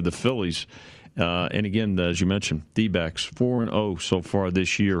neither of the Phillies. And again, as you mentioned, D-backs 4-0 so far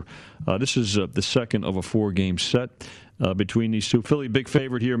this year. This is the second of a 4-game set between these two. Philly, big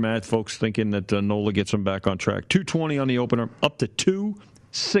favorite here, Matt. Folks thinking that Nola gets them back on track. 220 on the opener, up to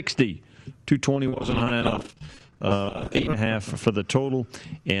 260. 220 wasn't high enough. 8.5 for the total,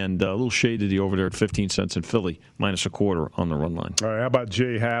 and a little shade to the over there at 15 cents in Philly, -1/4 on the run line. All right, how about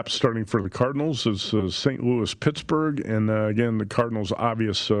Jay Happ starting for the Cardinals? It's St. Louis, Pittsburgh, and again, the Cardinals'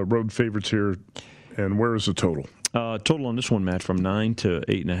 obvious road favorites here. And where is the total? Total on this one, Matt, from 9 to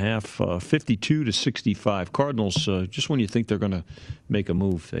 8.5, 52 to 65. Cardinals, just when you think they're going to make a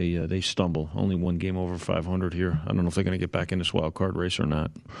move, they stumble. Only one game over 500 here. I don't know if they're going to get back in this wild card race or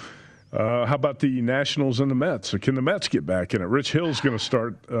not. How about the Nationals and the Mets? So can the Mets get back in it? Rich Hill's going to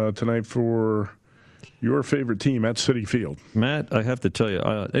start tonight for your favorite team at Citi Field. Matt, I have to tell you,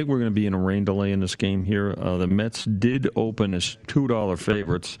 I think we're going to be in a rain delay in this game here. The Mets did open as $2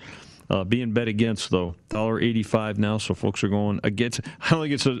 favorites. Being bet against, though, $1.85 now, so folks are going against. I don't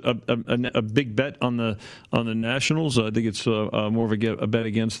think it's a big bet on the Nationals. I think it's more of a bet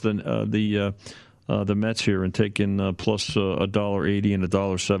against the Mets here and taking plus $1.80 and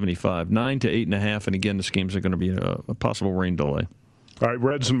 $1.75. 9 to 8.5, and again, this game's going to be a possible rain delay. All right,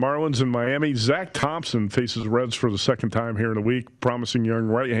 Reds and Marlins in Miami. Zach Thompson faces Reds for the second time here in a week. Promising young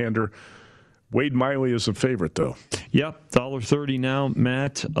right-hander. Wade Miley is a favorite, though. Yep, $1.30 now,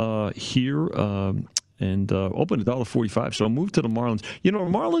 Matt, here, and open at $1.45. So move to the Marlins. You know,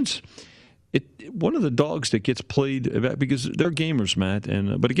 Marlins, one of the dogs that gets played because they're gamers, Matt.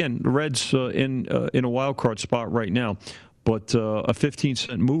 But again, the Reds in a wild card spot right now. But a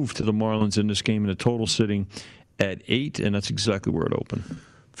 15-cent move to the Marlins in this game, and a total sitting at 8, and that's exactly where it opened.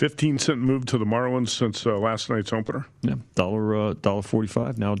 15-cent move to the Marlins since last night's opener. Yeah,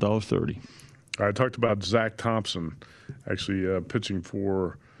 $1.45, now $1.30. I talked about Zach Thompson actually pitching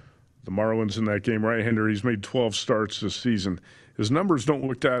for the Marlins in that game. Right-hander, he's made 12 starts this season. His numbers don't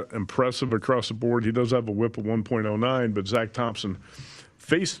look that impressive across the board. He does have a whip of 1.09, but Zach Thompson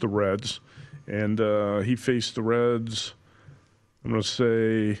faced the Reds, and he faced the Reds, I'm going to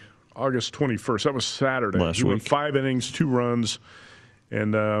say, August 21st. That was Saturday. He went 5 innings, 2 runs,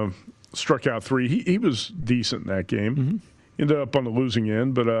 and struck out 3. He was decent in that game. Mm-hmm. Ended up on the losing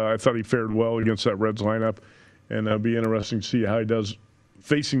end, but I thought he fared well against that Reds lineup, and it'll be interesting to see how he does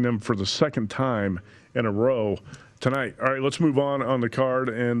facing them for the second time in a row tonight. All right, let's move on the card,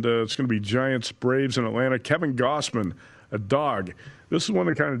 and it's going to be Giants, Braves in Atlanta. Kevin Gossman, a dog. This is one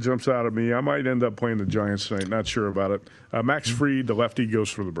that kind of jumps out at me. I might end up playing the Giants tonight. Not sure about it. Max Fried, the lefty, goes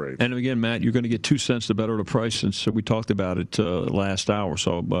for the Braves. And again, Matt, you're going to get 2 cents to better the price since we talked about it last hour.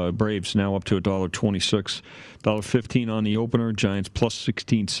 So Braves now up to $1.26, $1.15 on the opener. Giants plus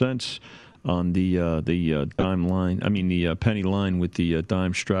 16 cents on the dime line. I mean the penny line with the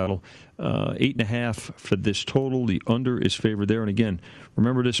dime straddle. 8.5 for this total. The under is favored there. And again,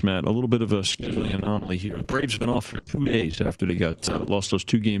 remember this, Matt, a little bit of a scheduling anomaly here. The Braves have been off for 2 days after they got lost those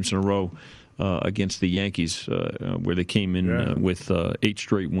 2 games in a row against the Yankees, where they came in with 8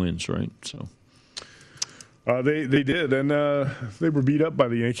 straight wins, right? So. They did, and they were beat up by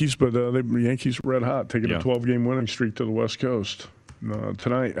the Yankees, but the Yankees were red hot, taking a 12-game winning streak to the West Coast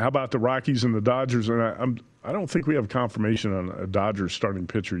tonight. How about the Rockies and the Dodgers? And I don't think we have confirmation on a Dodgers starting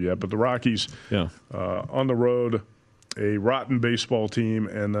pitcher yet, but the Rockies on the road, a rotten baseball team,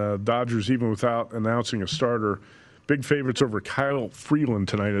 and Dodgers, even without announcing a starter, big favorites over Kyle Freeland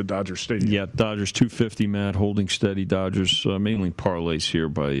tonight at Dodger Stadium. Yeah, Dodgers 250, Matt, holding steady. Dodgers mainly parlays here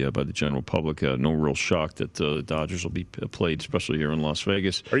by the general public. No real shock that the Dodgers will be played, especially here in Las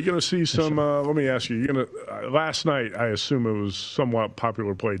Vegas. Are you going to see some? Let me ask you. You're going to last night. I assume it was somewhat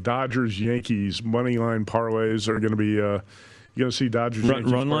popular play. Dodgers Yankees money line parlays are going to be. You're going to see Dodgers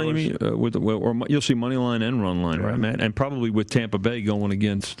run line, you mean? Or you'll see money line and run line, right, Matt? And probably with Tampa Bay going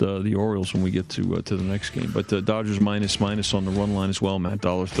against the Orioles when we get to the next game. But Dodgers minus on the run line as well, Matt,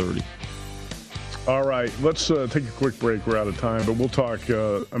 $1.30. All right, let's take a quick break. We're out of time, but we'll talk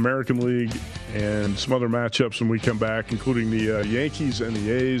American League and some other matchups when we come back, including the Yankees and the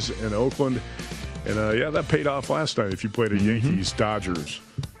A's in Oakland. And, that paid off last night if you played a Yankees-Dodgers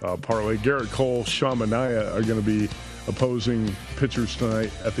parlay. Garrett Cole, Sean Manaea are going to be opposing pitchers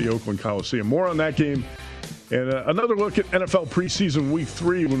tonight at the Oakland Coliseum. More on that game and another look at NFL preseason week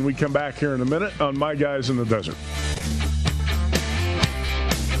 3 when we come back here in a minute on My Guys in the Desert.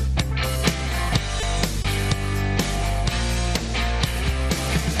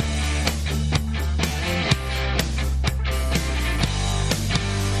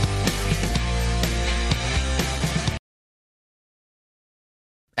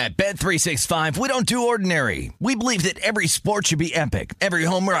 At Bet365, we don't do ordinary. We believe that every sport should be epic. Every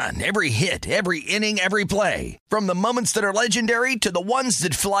home run, every hit, every inning, every play. From the moments that are legendary to the ones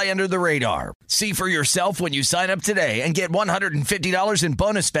that fly under the radar. See for yourself when you sign up today and get $150 in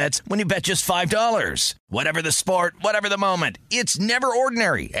bonus bets when you bet just $5. Whatever the sport, whatever the moment, it's never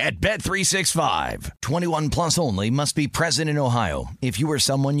ordinary at Bet365. 21 plus only. Must be present in Ohio. If you or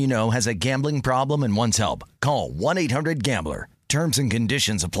someone you know has a gambling problem and wants help, call 1-800-GAMBLER. Terms and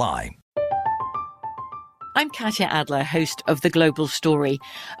conditions apply. I'm Katya Adler, host of The Global Story.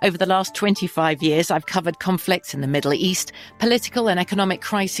 Over the last 25 years, I've covered conflicts in the Middle East, political and economic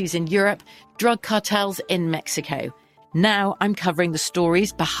crises in Europe, drug cartels in Mexico. Now I'm covering the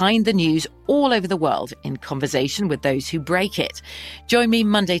stories behind the news all over the world in conversation with those who break it. Join me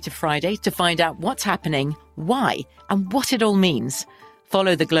Monday to Friday to find out what's happening, why, and what it all means.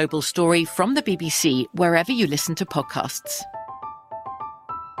 Follow The Global Story from the BBC wherever you listen to podcasts.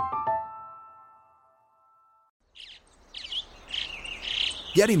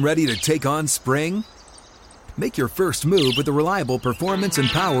 Getting ready to take on spring? Make your first move with the reliable performance and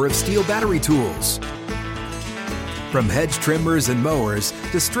power of Steel battery tools. From hedge trimmers and mowers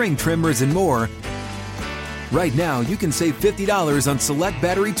to string trimmers and more, right now you can save $50 on select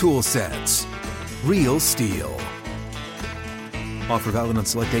battery tool sets. Real Steel. Offer valid on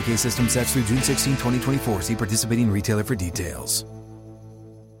select AK system sets through June 16, 2024. See participating retailer for details.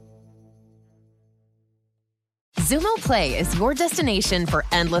 Xumo Play is your destination for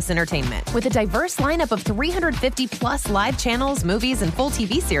endless entertainment. With a diverse lineup of 350 plus live channels, movies, and full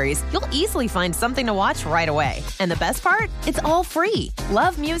TV series, you'll easily find something to watch right away. And the best part? It's all free.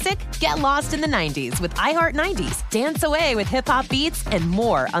 Love music? Get lost in the 90s with iHeart 90s, dance away with hip-hop beats, and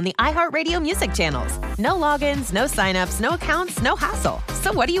more on the iHeartRadio music channels. No logins, no signups, no accounts, no hassle.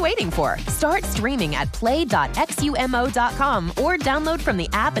 So what are you waiting for? Start streaming at play.xumo.com or download from the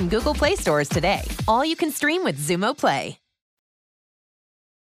app and Google Play stores today. All you can stream with Xumo Play.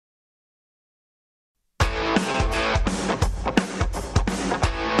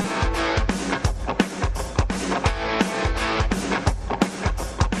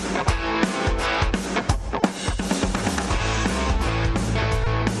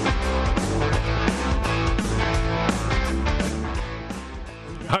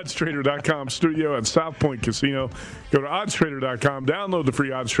 OddsTrader.com studio at South Point Casino. Go to OddsTrader.com. Download the free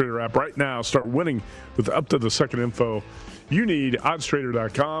OddsTrader app right now. Start winning with up to the second info you need.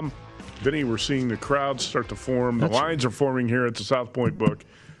 OddsTrader.com. Vinny, we're seeing the crowds start to form. The lines are forming here at the South Point book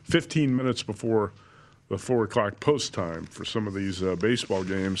 15 minutes before the 4 o'clock post time for some of these baseball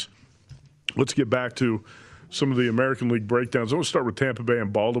games. Let's get back to some of the American League breakdowns. We'll start with Tampa Bay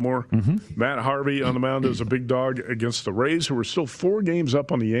and Baltimore. Matt Harvey on the mound as a big dog against the Rays, who are still 4 games up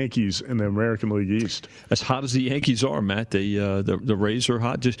on the Yankees in the American League East. As hot as the Yankees are, Matt, the Rays are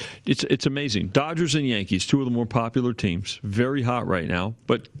hot. It's amazing. Dodgers and Yankees, 2 of the more popular teams, very hot right now.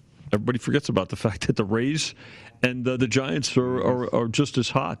 But everybody forgets about the fact that the Rays and the Giants are just as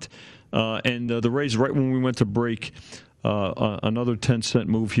hot. And the Rays, right when we went to break, another 10-cent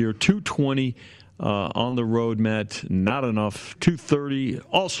move here, $2.20. On the road, Matt, not enough. $2.30,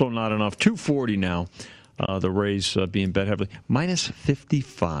 also not enough. $2.40 now. The Rays being bet heavily. Minus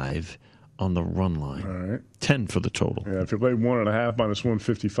 55 on the run line. All right. 10 for the total. Yeah, if you play 1.5 minus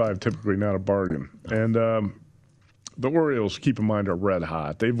 155, typically not a bargain. And the Orioles, keep in mind, are red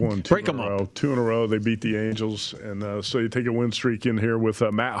hot. They've won 2 in a row. 2 in a row. They beat the Angels. And so you take a win streak in here with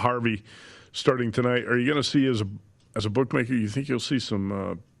Matt Harvey starting tonight. Are you going to see his as a bookmaker, you think you'll see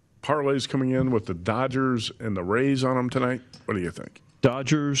some parlays coming in with the Dodgers and the Rays on them tonight? What do you think?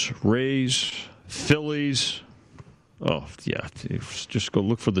 Dodgers, Rays, Phillies. Oh, yeah. Just go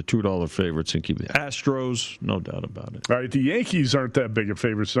look for the $2 favorites and keep the Astros, no doubt about it. All right, the Yankees aren't that big of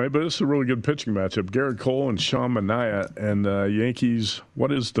favorites tonight, but this is a really good pitching matchup. Garrett Cole and Sean Manaea. And Yankees,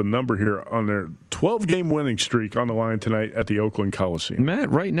 what is the number here on their 12-game winning streak on the line tonight at the Oakland Coliseum?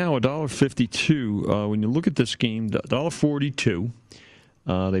 Matt, right now, $1.52. When you look at this game, $1.42.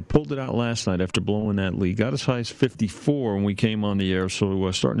 They pulled it out last night after blowing that lead. Got as high as 54 when we came on the air, so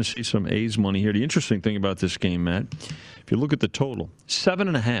we're starting to see some A's money here. The interesting thing about this game, Matt, if you look at the total,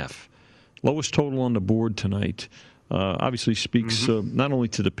 7.5, lowest total on the board tonight. Obviously speaks not only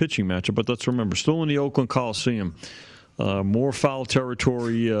to the pitching matchup, but let's remember, still in the Oakland Coliseum. More foul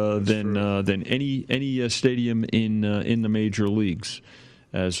territory than any stadium in the major leagues,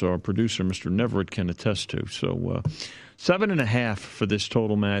 as our producer, Mr. Neverett, can attest to. So 7.5 for this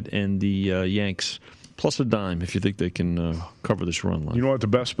total, Matt, and the Yanks, plus a dime if you think they can cover this run line. You know what the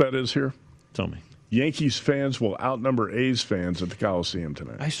best bet is here? Tell me. Yankees fans will outnumber A's fans at the Coliseum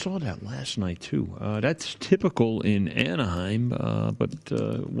tonight. I saw that last night, too. That's typical in Anaheim, but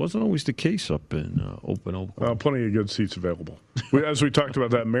wasn't always the case up in open Oakland. Plenty of good seats available. As we talked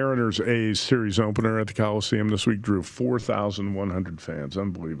about, that Mariners-A's series opener at the Coliseum this week drew 4,100 fans.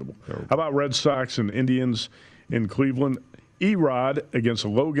 Unbelievable. How about Red Sox and Indians in Cleveland? Erod against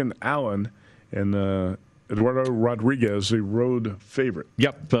Logan Allen, and Eduardo Rodriguez, the road favorite.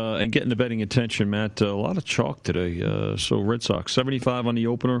 Yep, and getting the betting attention, Matt. A lot of chalk today. So Red Sox, 75 on the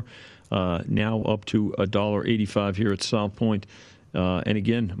opener, now up to $1.85 here at South Point. And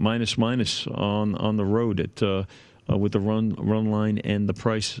again, minus on the road at with the run line and the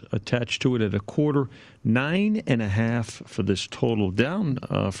price attached to it at a quarter. 9.5 for this total, down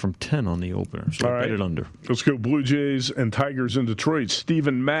from 10 on the opener. So all right, bet it under. Let's go Blue Jays and Tigers in Detroit.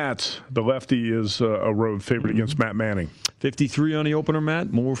 Steven Matz, the lefty, is a road favorite against Matt Manning. 53 on the opener,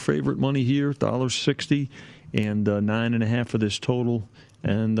 Matt. More favorite money here, $1.60, and 9.5 for this total.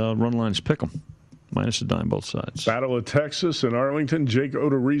 And run lines pick 'em. Minus a dime both sides. Battle of Texas and Arlington. Jake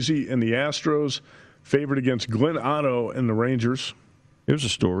Odorizzi and the Astros. Favored against Glenn Otto and the Rangers. Here's a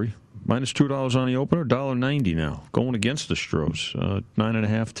story. Minus $2 on the opener, $1.90 now. Going against the Stros.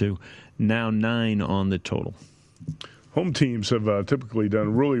 9.5 to now 9 on the total. Home teams have typically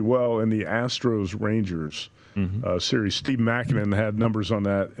done really well in the Astros-Rangers series. Steve Makinen had numbers on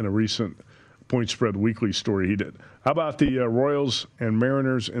that in a recent Point Spread Weekly story he did. How about the Royals and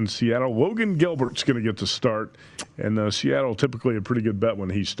Mariners in Seattle? Logan Gilbert's going to get to start, and Seattle typically a pretty good bet when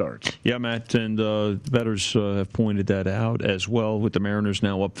he starts. Yeah, Matt, and bettors have pointed that out as well, with the Mariners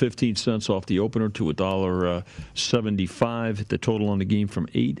now up 15 cents off the opener to $1.75. The total on the game from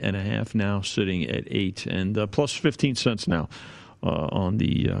 8.5 now sitting at 8, and plus 15 cents now on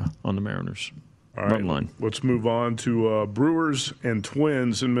the Mariners. All right, run line. Let's move on to Brewers and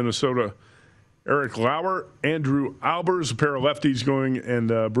Twins in Minnesota. Eric Lauer, Andrew Albers, a pair of lefties going, and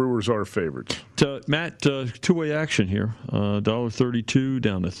Brewers are favorites. Matt, two-way action here. $1.32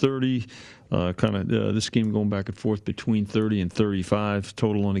 down to 30. This game going back and forth between 30 and 35.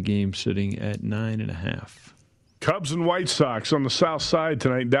 Total on the game sitting at 9.5. Cubs and White Sox on the south side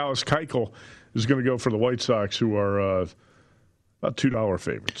tonight. Dallas Keuchel is going to go for the White Sox, who are about $2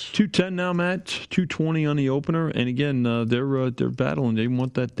 favorites. 210 now, Matt. 220 on the opener, and again, they're battling. They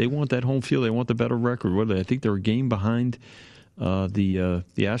want that home field. They want the better record. What are they? I think they're a game behind the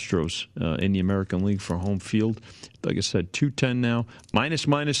Astros in the American League for home field. Like I said, 210 now. Minus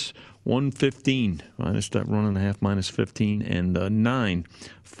 115. Minus that 1.5. Minus 15 and 9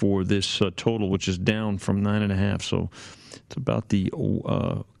 for this total, which is down from 9.5. So it's about the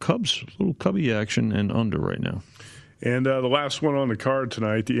Cubs, little Cubby action, and under right now. And the last one on the card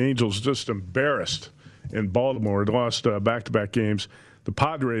tonight, the Angels just embarrassed in Baltimore. They lost back-to-back games. The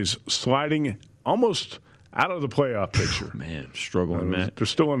Padres sliding almost out of the playoff picture. Man, struggling, Matt. They're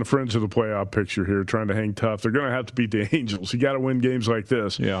still on the fringe of the playoff picture here, trying to hang tough. They're going to have to beat the Angels. You got to win games like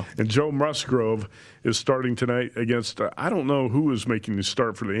this. Yeah. And Joe Musgrove is starting tonight against, I don't know who is making the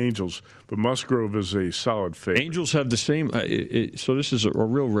start for the Angels, but Musgrove is a solid favorite. Angels have the same, so this is a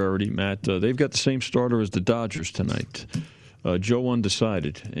real rarity, Matt. They've got the same starter as the Dodgers tonight. Joe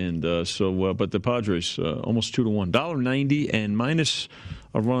undecided. And but the Padres, almost 2-1. $1.90 and minus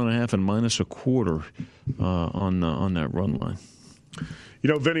a run and a half and minus a quarter on that run line. You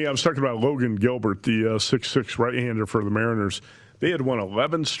know, Vinny, I was talking about Logan Gilbert, the 6'6" right-hander for the Mariners. They had won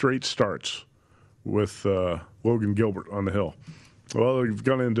 11 straight starts with Logan Gilbert on the hill. Well, they've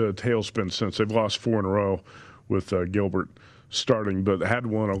gone into a tailspin since. They've lost 4 in a row with Gilbert. starting, but had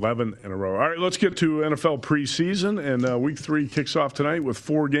won 11 in a row. All right, let's get to NFL preseason, and Week 3 kicks off tonight with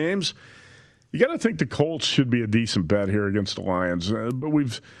 4 games. You got to think the Colts should be a decent bet here against the Lions, but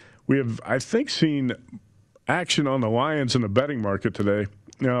we have, I think, seen action on the Lions in the betting market today.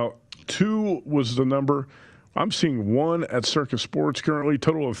 Now, 2 was the number. I'm seeing 1 at Circus Sports currently,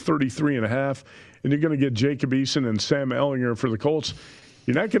 total of 33.5, and you're going to get Jacob Eason and Sam Ehlinger for the Colts.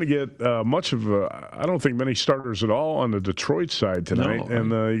 You're not going to get much of I don't think many starters at all on the Detroit side tonight. No.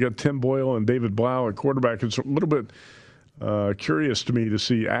 And you got Tim Boyle and David Blau at quarterback. It's a little bit curious to me to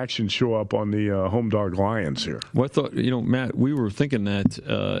see action show up on the home dog Lions here. Well, I thought, Matt, we were thinking that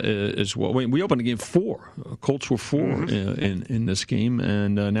as well. We opened the game 4. Colts were 4 in this game,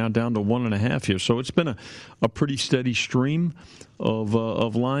 and now down to 1.5 here. So it's been a pretty steady stream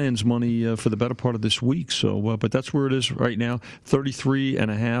of Lions money for the better part of this week. So, but that's where it is right now,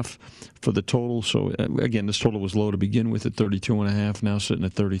 33.5 for the total. So again, this total was low to begin with at 32.5. Now sitting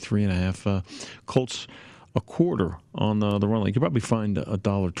at 33.5. Colts a quarter on the run line. You could probably find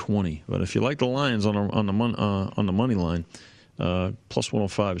 $1.20. But if you like the Lions on the money line, plus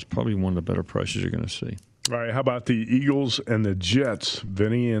 105 is probably one of the better prices you're going to see. All right, how about the Eagles and the Jets?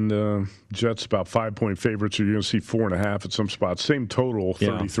 Vinny, and Jets about 5-point favorites. You're going to see 4.5 at some spots. Same total,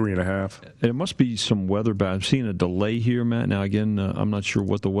 33.5. It must be some weather bad. I'm seeing a delay here, Matt. Now, again, I'm not sure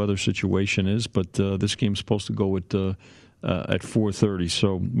what the weather situation is, but this game's supposed to go at 4:30.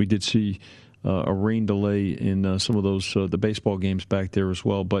 So we did see a rain delay in some of those the baseball games back there as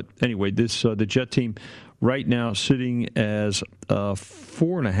well. But anyway, this the Jet team right now sitting as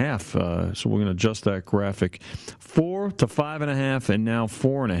 4.5. So we're going to adjust that graphic. 4 to 5.5, and now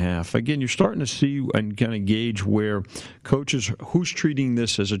 4.5. Again, you're starting to see and kind of gauge where coaches, who's treating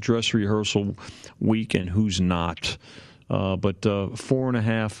this as a dress rehearsal week and who's not. But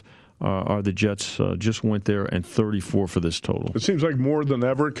 4.5. Are the Jets just went there, and 34 for this total. It seems like more than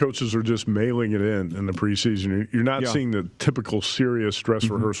ever, coaches are just mailing it in the preseason. You're not seeing the typical serious dress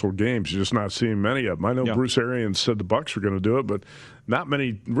rehearsal games. You're just not seeing many of them. I know Bruce Arians said the Bucs were going to do it, but not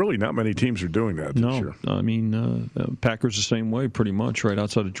many teams are doing that this year. I mean, Packers the same way, pretty much, right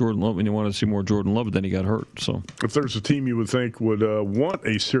outside of Jordan Love. And you wanted to see more Jordan Love, but then he got hurt. So, if there's a team you would think would want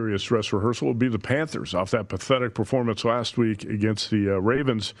a serious dress rehearsal, it would be the Panthers off that pathetic performance last week against the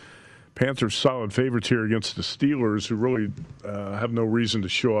Ravens. Panthers solid favorites here against the Steelers, who really have no reason to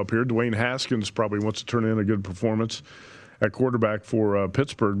show up here. Dwayne Haskins probably wants to turn in a good performance at quarterback for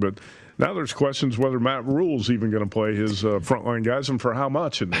Pittsburgh. But now there's questions whether Matt Rule's even going to play his frontline guys and for how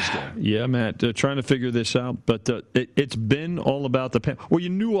much in this game. Yeah, Matt, trying to figure this out. But it's been all about the – well, you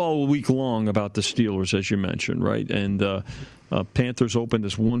knew all week long about the Steelers, as you mentioned, right? And Panthers opened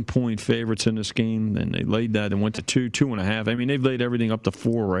as 1-point favorites in this game, and they laid that and went to 2.5. I mean, they've laid everything up to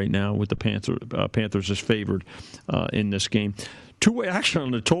 4 right now with the Panthers as favored in this game. Two-way action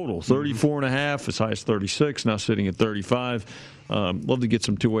on the total, 34.5, as high as 36, now sitting at 35. Love to get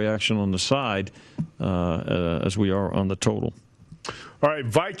some two-way action on the side as we are on the total. All right,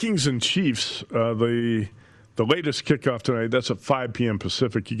 Vikings and Chiefs, the latest kickoff tonight, that's at 5 p.m.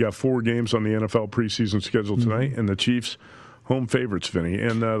 Pacific. You got 4 games on the NFL preseason schedule tonight, and the Chiefs home favorites, Vinny,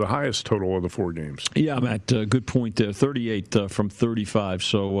 and the highest total of the 4 games. Yeah, Matt, good point there. 38 from 35.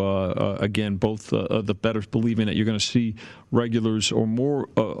 So, again, both the bettors believing that you're going to see regulars or more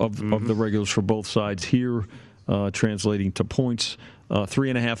of the regulars for both sides here translating to points.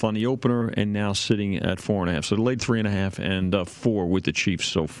 3.5 on the opener, and now sitting at 4.5. So they laid 3.5 and 4 with the Chiefs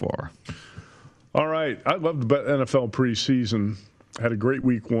so far. All right. I love to bet NFL preseason. Had a great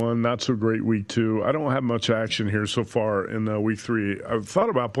week 1, not so great week 2. I don't have much action here so far in week 3. I've thought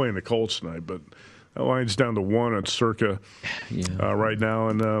about playing the Colts tonight, but that line's down to 1 at Circa right now,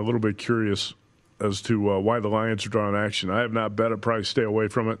 and a little bit curious as to why the Lions are drawing action. I have not bet it, probably stay away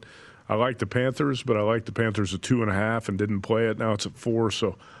from it. I like the Panthers, but I like the Panthers at 2.5 and didn't play it. Now it's at 4,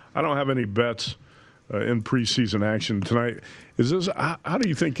 so I don't have any bets in preseason action tonight. How do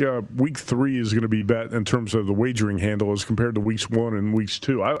you think week 3 is going to be bet in terms of the wagering handle as compared to weeks 1 and weeks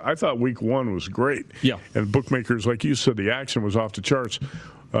 2? I thought week 1 was great. Yeah. And bookmakers, like you said, the action was off the charts.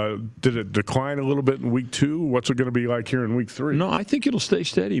 Did it decline a little bit in week 2? What's it going to be like here in week 3? No, I think it'll stay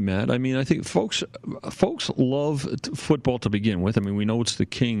steady, Matt. I mean, I think folks love football to begin with. I mean, we know it's the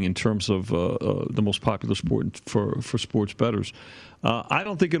king in terms of the most popular sport for sports bettors. I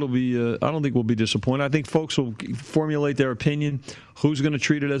don't think it'll be. I don't think we'll be disappointed. I think folks will formulate their opinion. Who's going to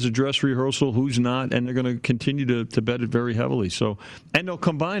treat it as a dress rehearsal? Who's not? And they're going to continue to bet it very heavily. So, and they'll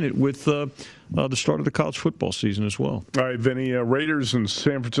combine it with the start of the college football season as well. All right, Vinny. Raiders and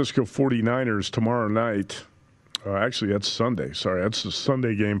San Francisco 49ers tomorrow night. Actually, that's Sunday. Sorry, that's the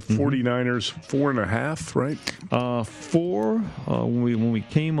Sunday game. 49ers, 4.5, right? 4 when we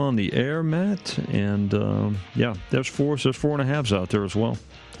came on the air, Matt. And, there's 4. So there's 4.5s out there as well.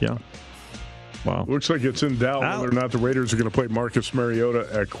 Yeah. Wow. Looks like it's in doubt whether or not the Raiders are going to play Marcus Mariota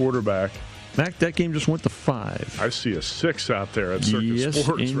at quarterback. Mac, that game just went to 5. I see a 6 out there at Circus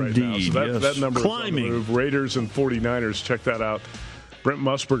Sports right now. So that number is on the move. Raiders and 49ers, check that out. Brent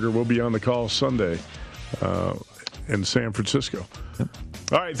Musburger will be on the call Sunday in San Francisco. Yep.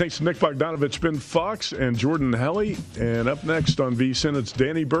 All right, thanks to Nick Bogdanovich, Ben Fox, and Jordan Helly. And up next on VSiN, it's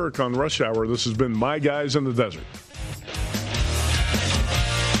Danny Burke on Rush Hour. This has been My Guys in the Desert.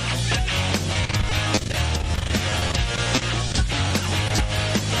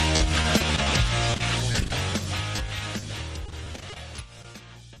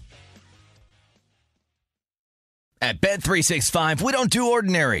 At Bet365, we don't do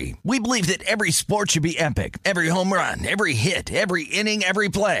ordinary. We believe that every sport should be epic. Every home run, every hit, every inning, every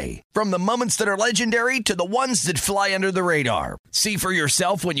play. From the moments that are legendary to the ones that fly under the radar. See for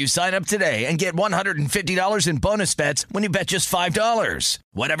yourself when you sign up today and get $150 in bonus bets when you bet just $5.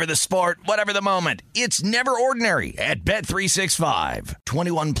 Whatever the sport, whatever the moment, it's never ordinary at Bet365.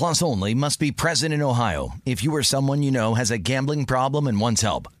 21 plus only. Must be present in Ohio. If you or someone you know has a gambling problem and wants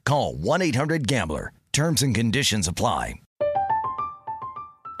help, call 1-800-GAMBLER. Terms and conditions apply.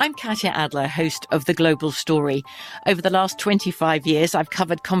 I'm Katya Adler, host of The Global Story. Over the last 25 years, I've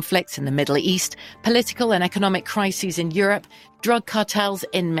covered conflicts in the Middle East, political and economic crises in Europe, drug cartels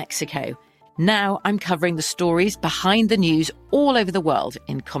in Mexico. Now I'm covering the stories behind the news all over the world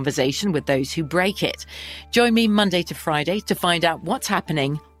in conversation with those who break it. Join me Monday to Friday to find out what's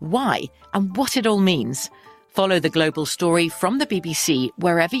happening, why, and what it all means. Follow The Global Story from the BBC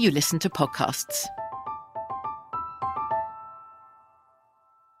wherever you listen to podcasts.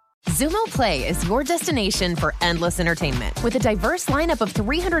 Xumo Play is your destination for endless entertainment. With a diverse lineup of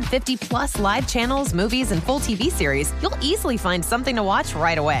 350-plus live channels, movies, and full TV series, you'll easily find something to watch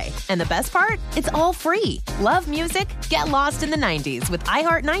right away. And the best part? It's all free. Love music? Get lost in the 90s with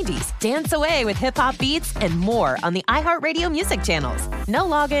iHeart 90s, dance away with hip-hop beats, and more on the iHeartRadio music channels. No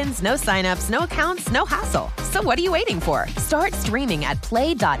logins, no signups, no accounts, no hassle. So what are you waiting for? Start streaming at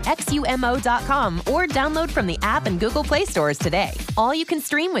play.xumo.com or download from the app and Google Play stores today. All you can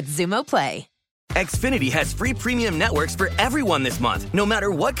stream with Xumo Play. Xfinity has free premium networks for everyone this month, no matter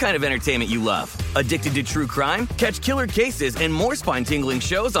what kind of entertainment you love. Addicted to true crime? Catch killer cases and more spine-tingling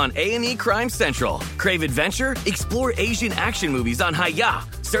shows on A&E Crime Central. Crave adventure? Explore Asian action movies on Hi-Ya.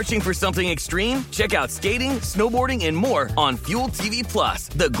 Searching for something extreme? Check out skating, snowboarding, and more on Fuel TV Plus,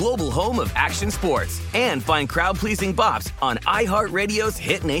 the global home of action sports. And find crowd-pleasing bops on iHeartRadio's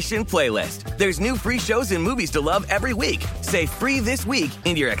Hit Nation playlist. There's new free shows and movies to love every week. Say free this week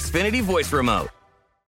in your Xfinity voice remote.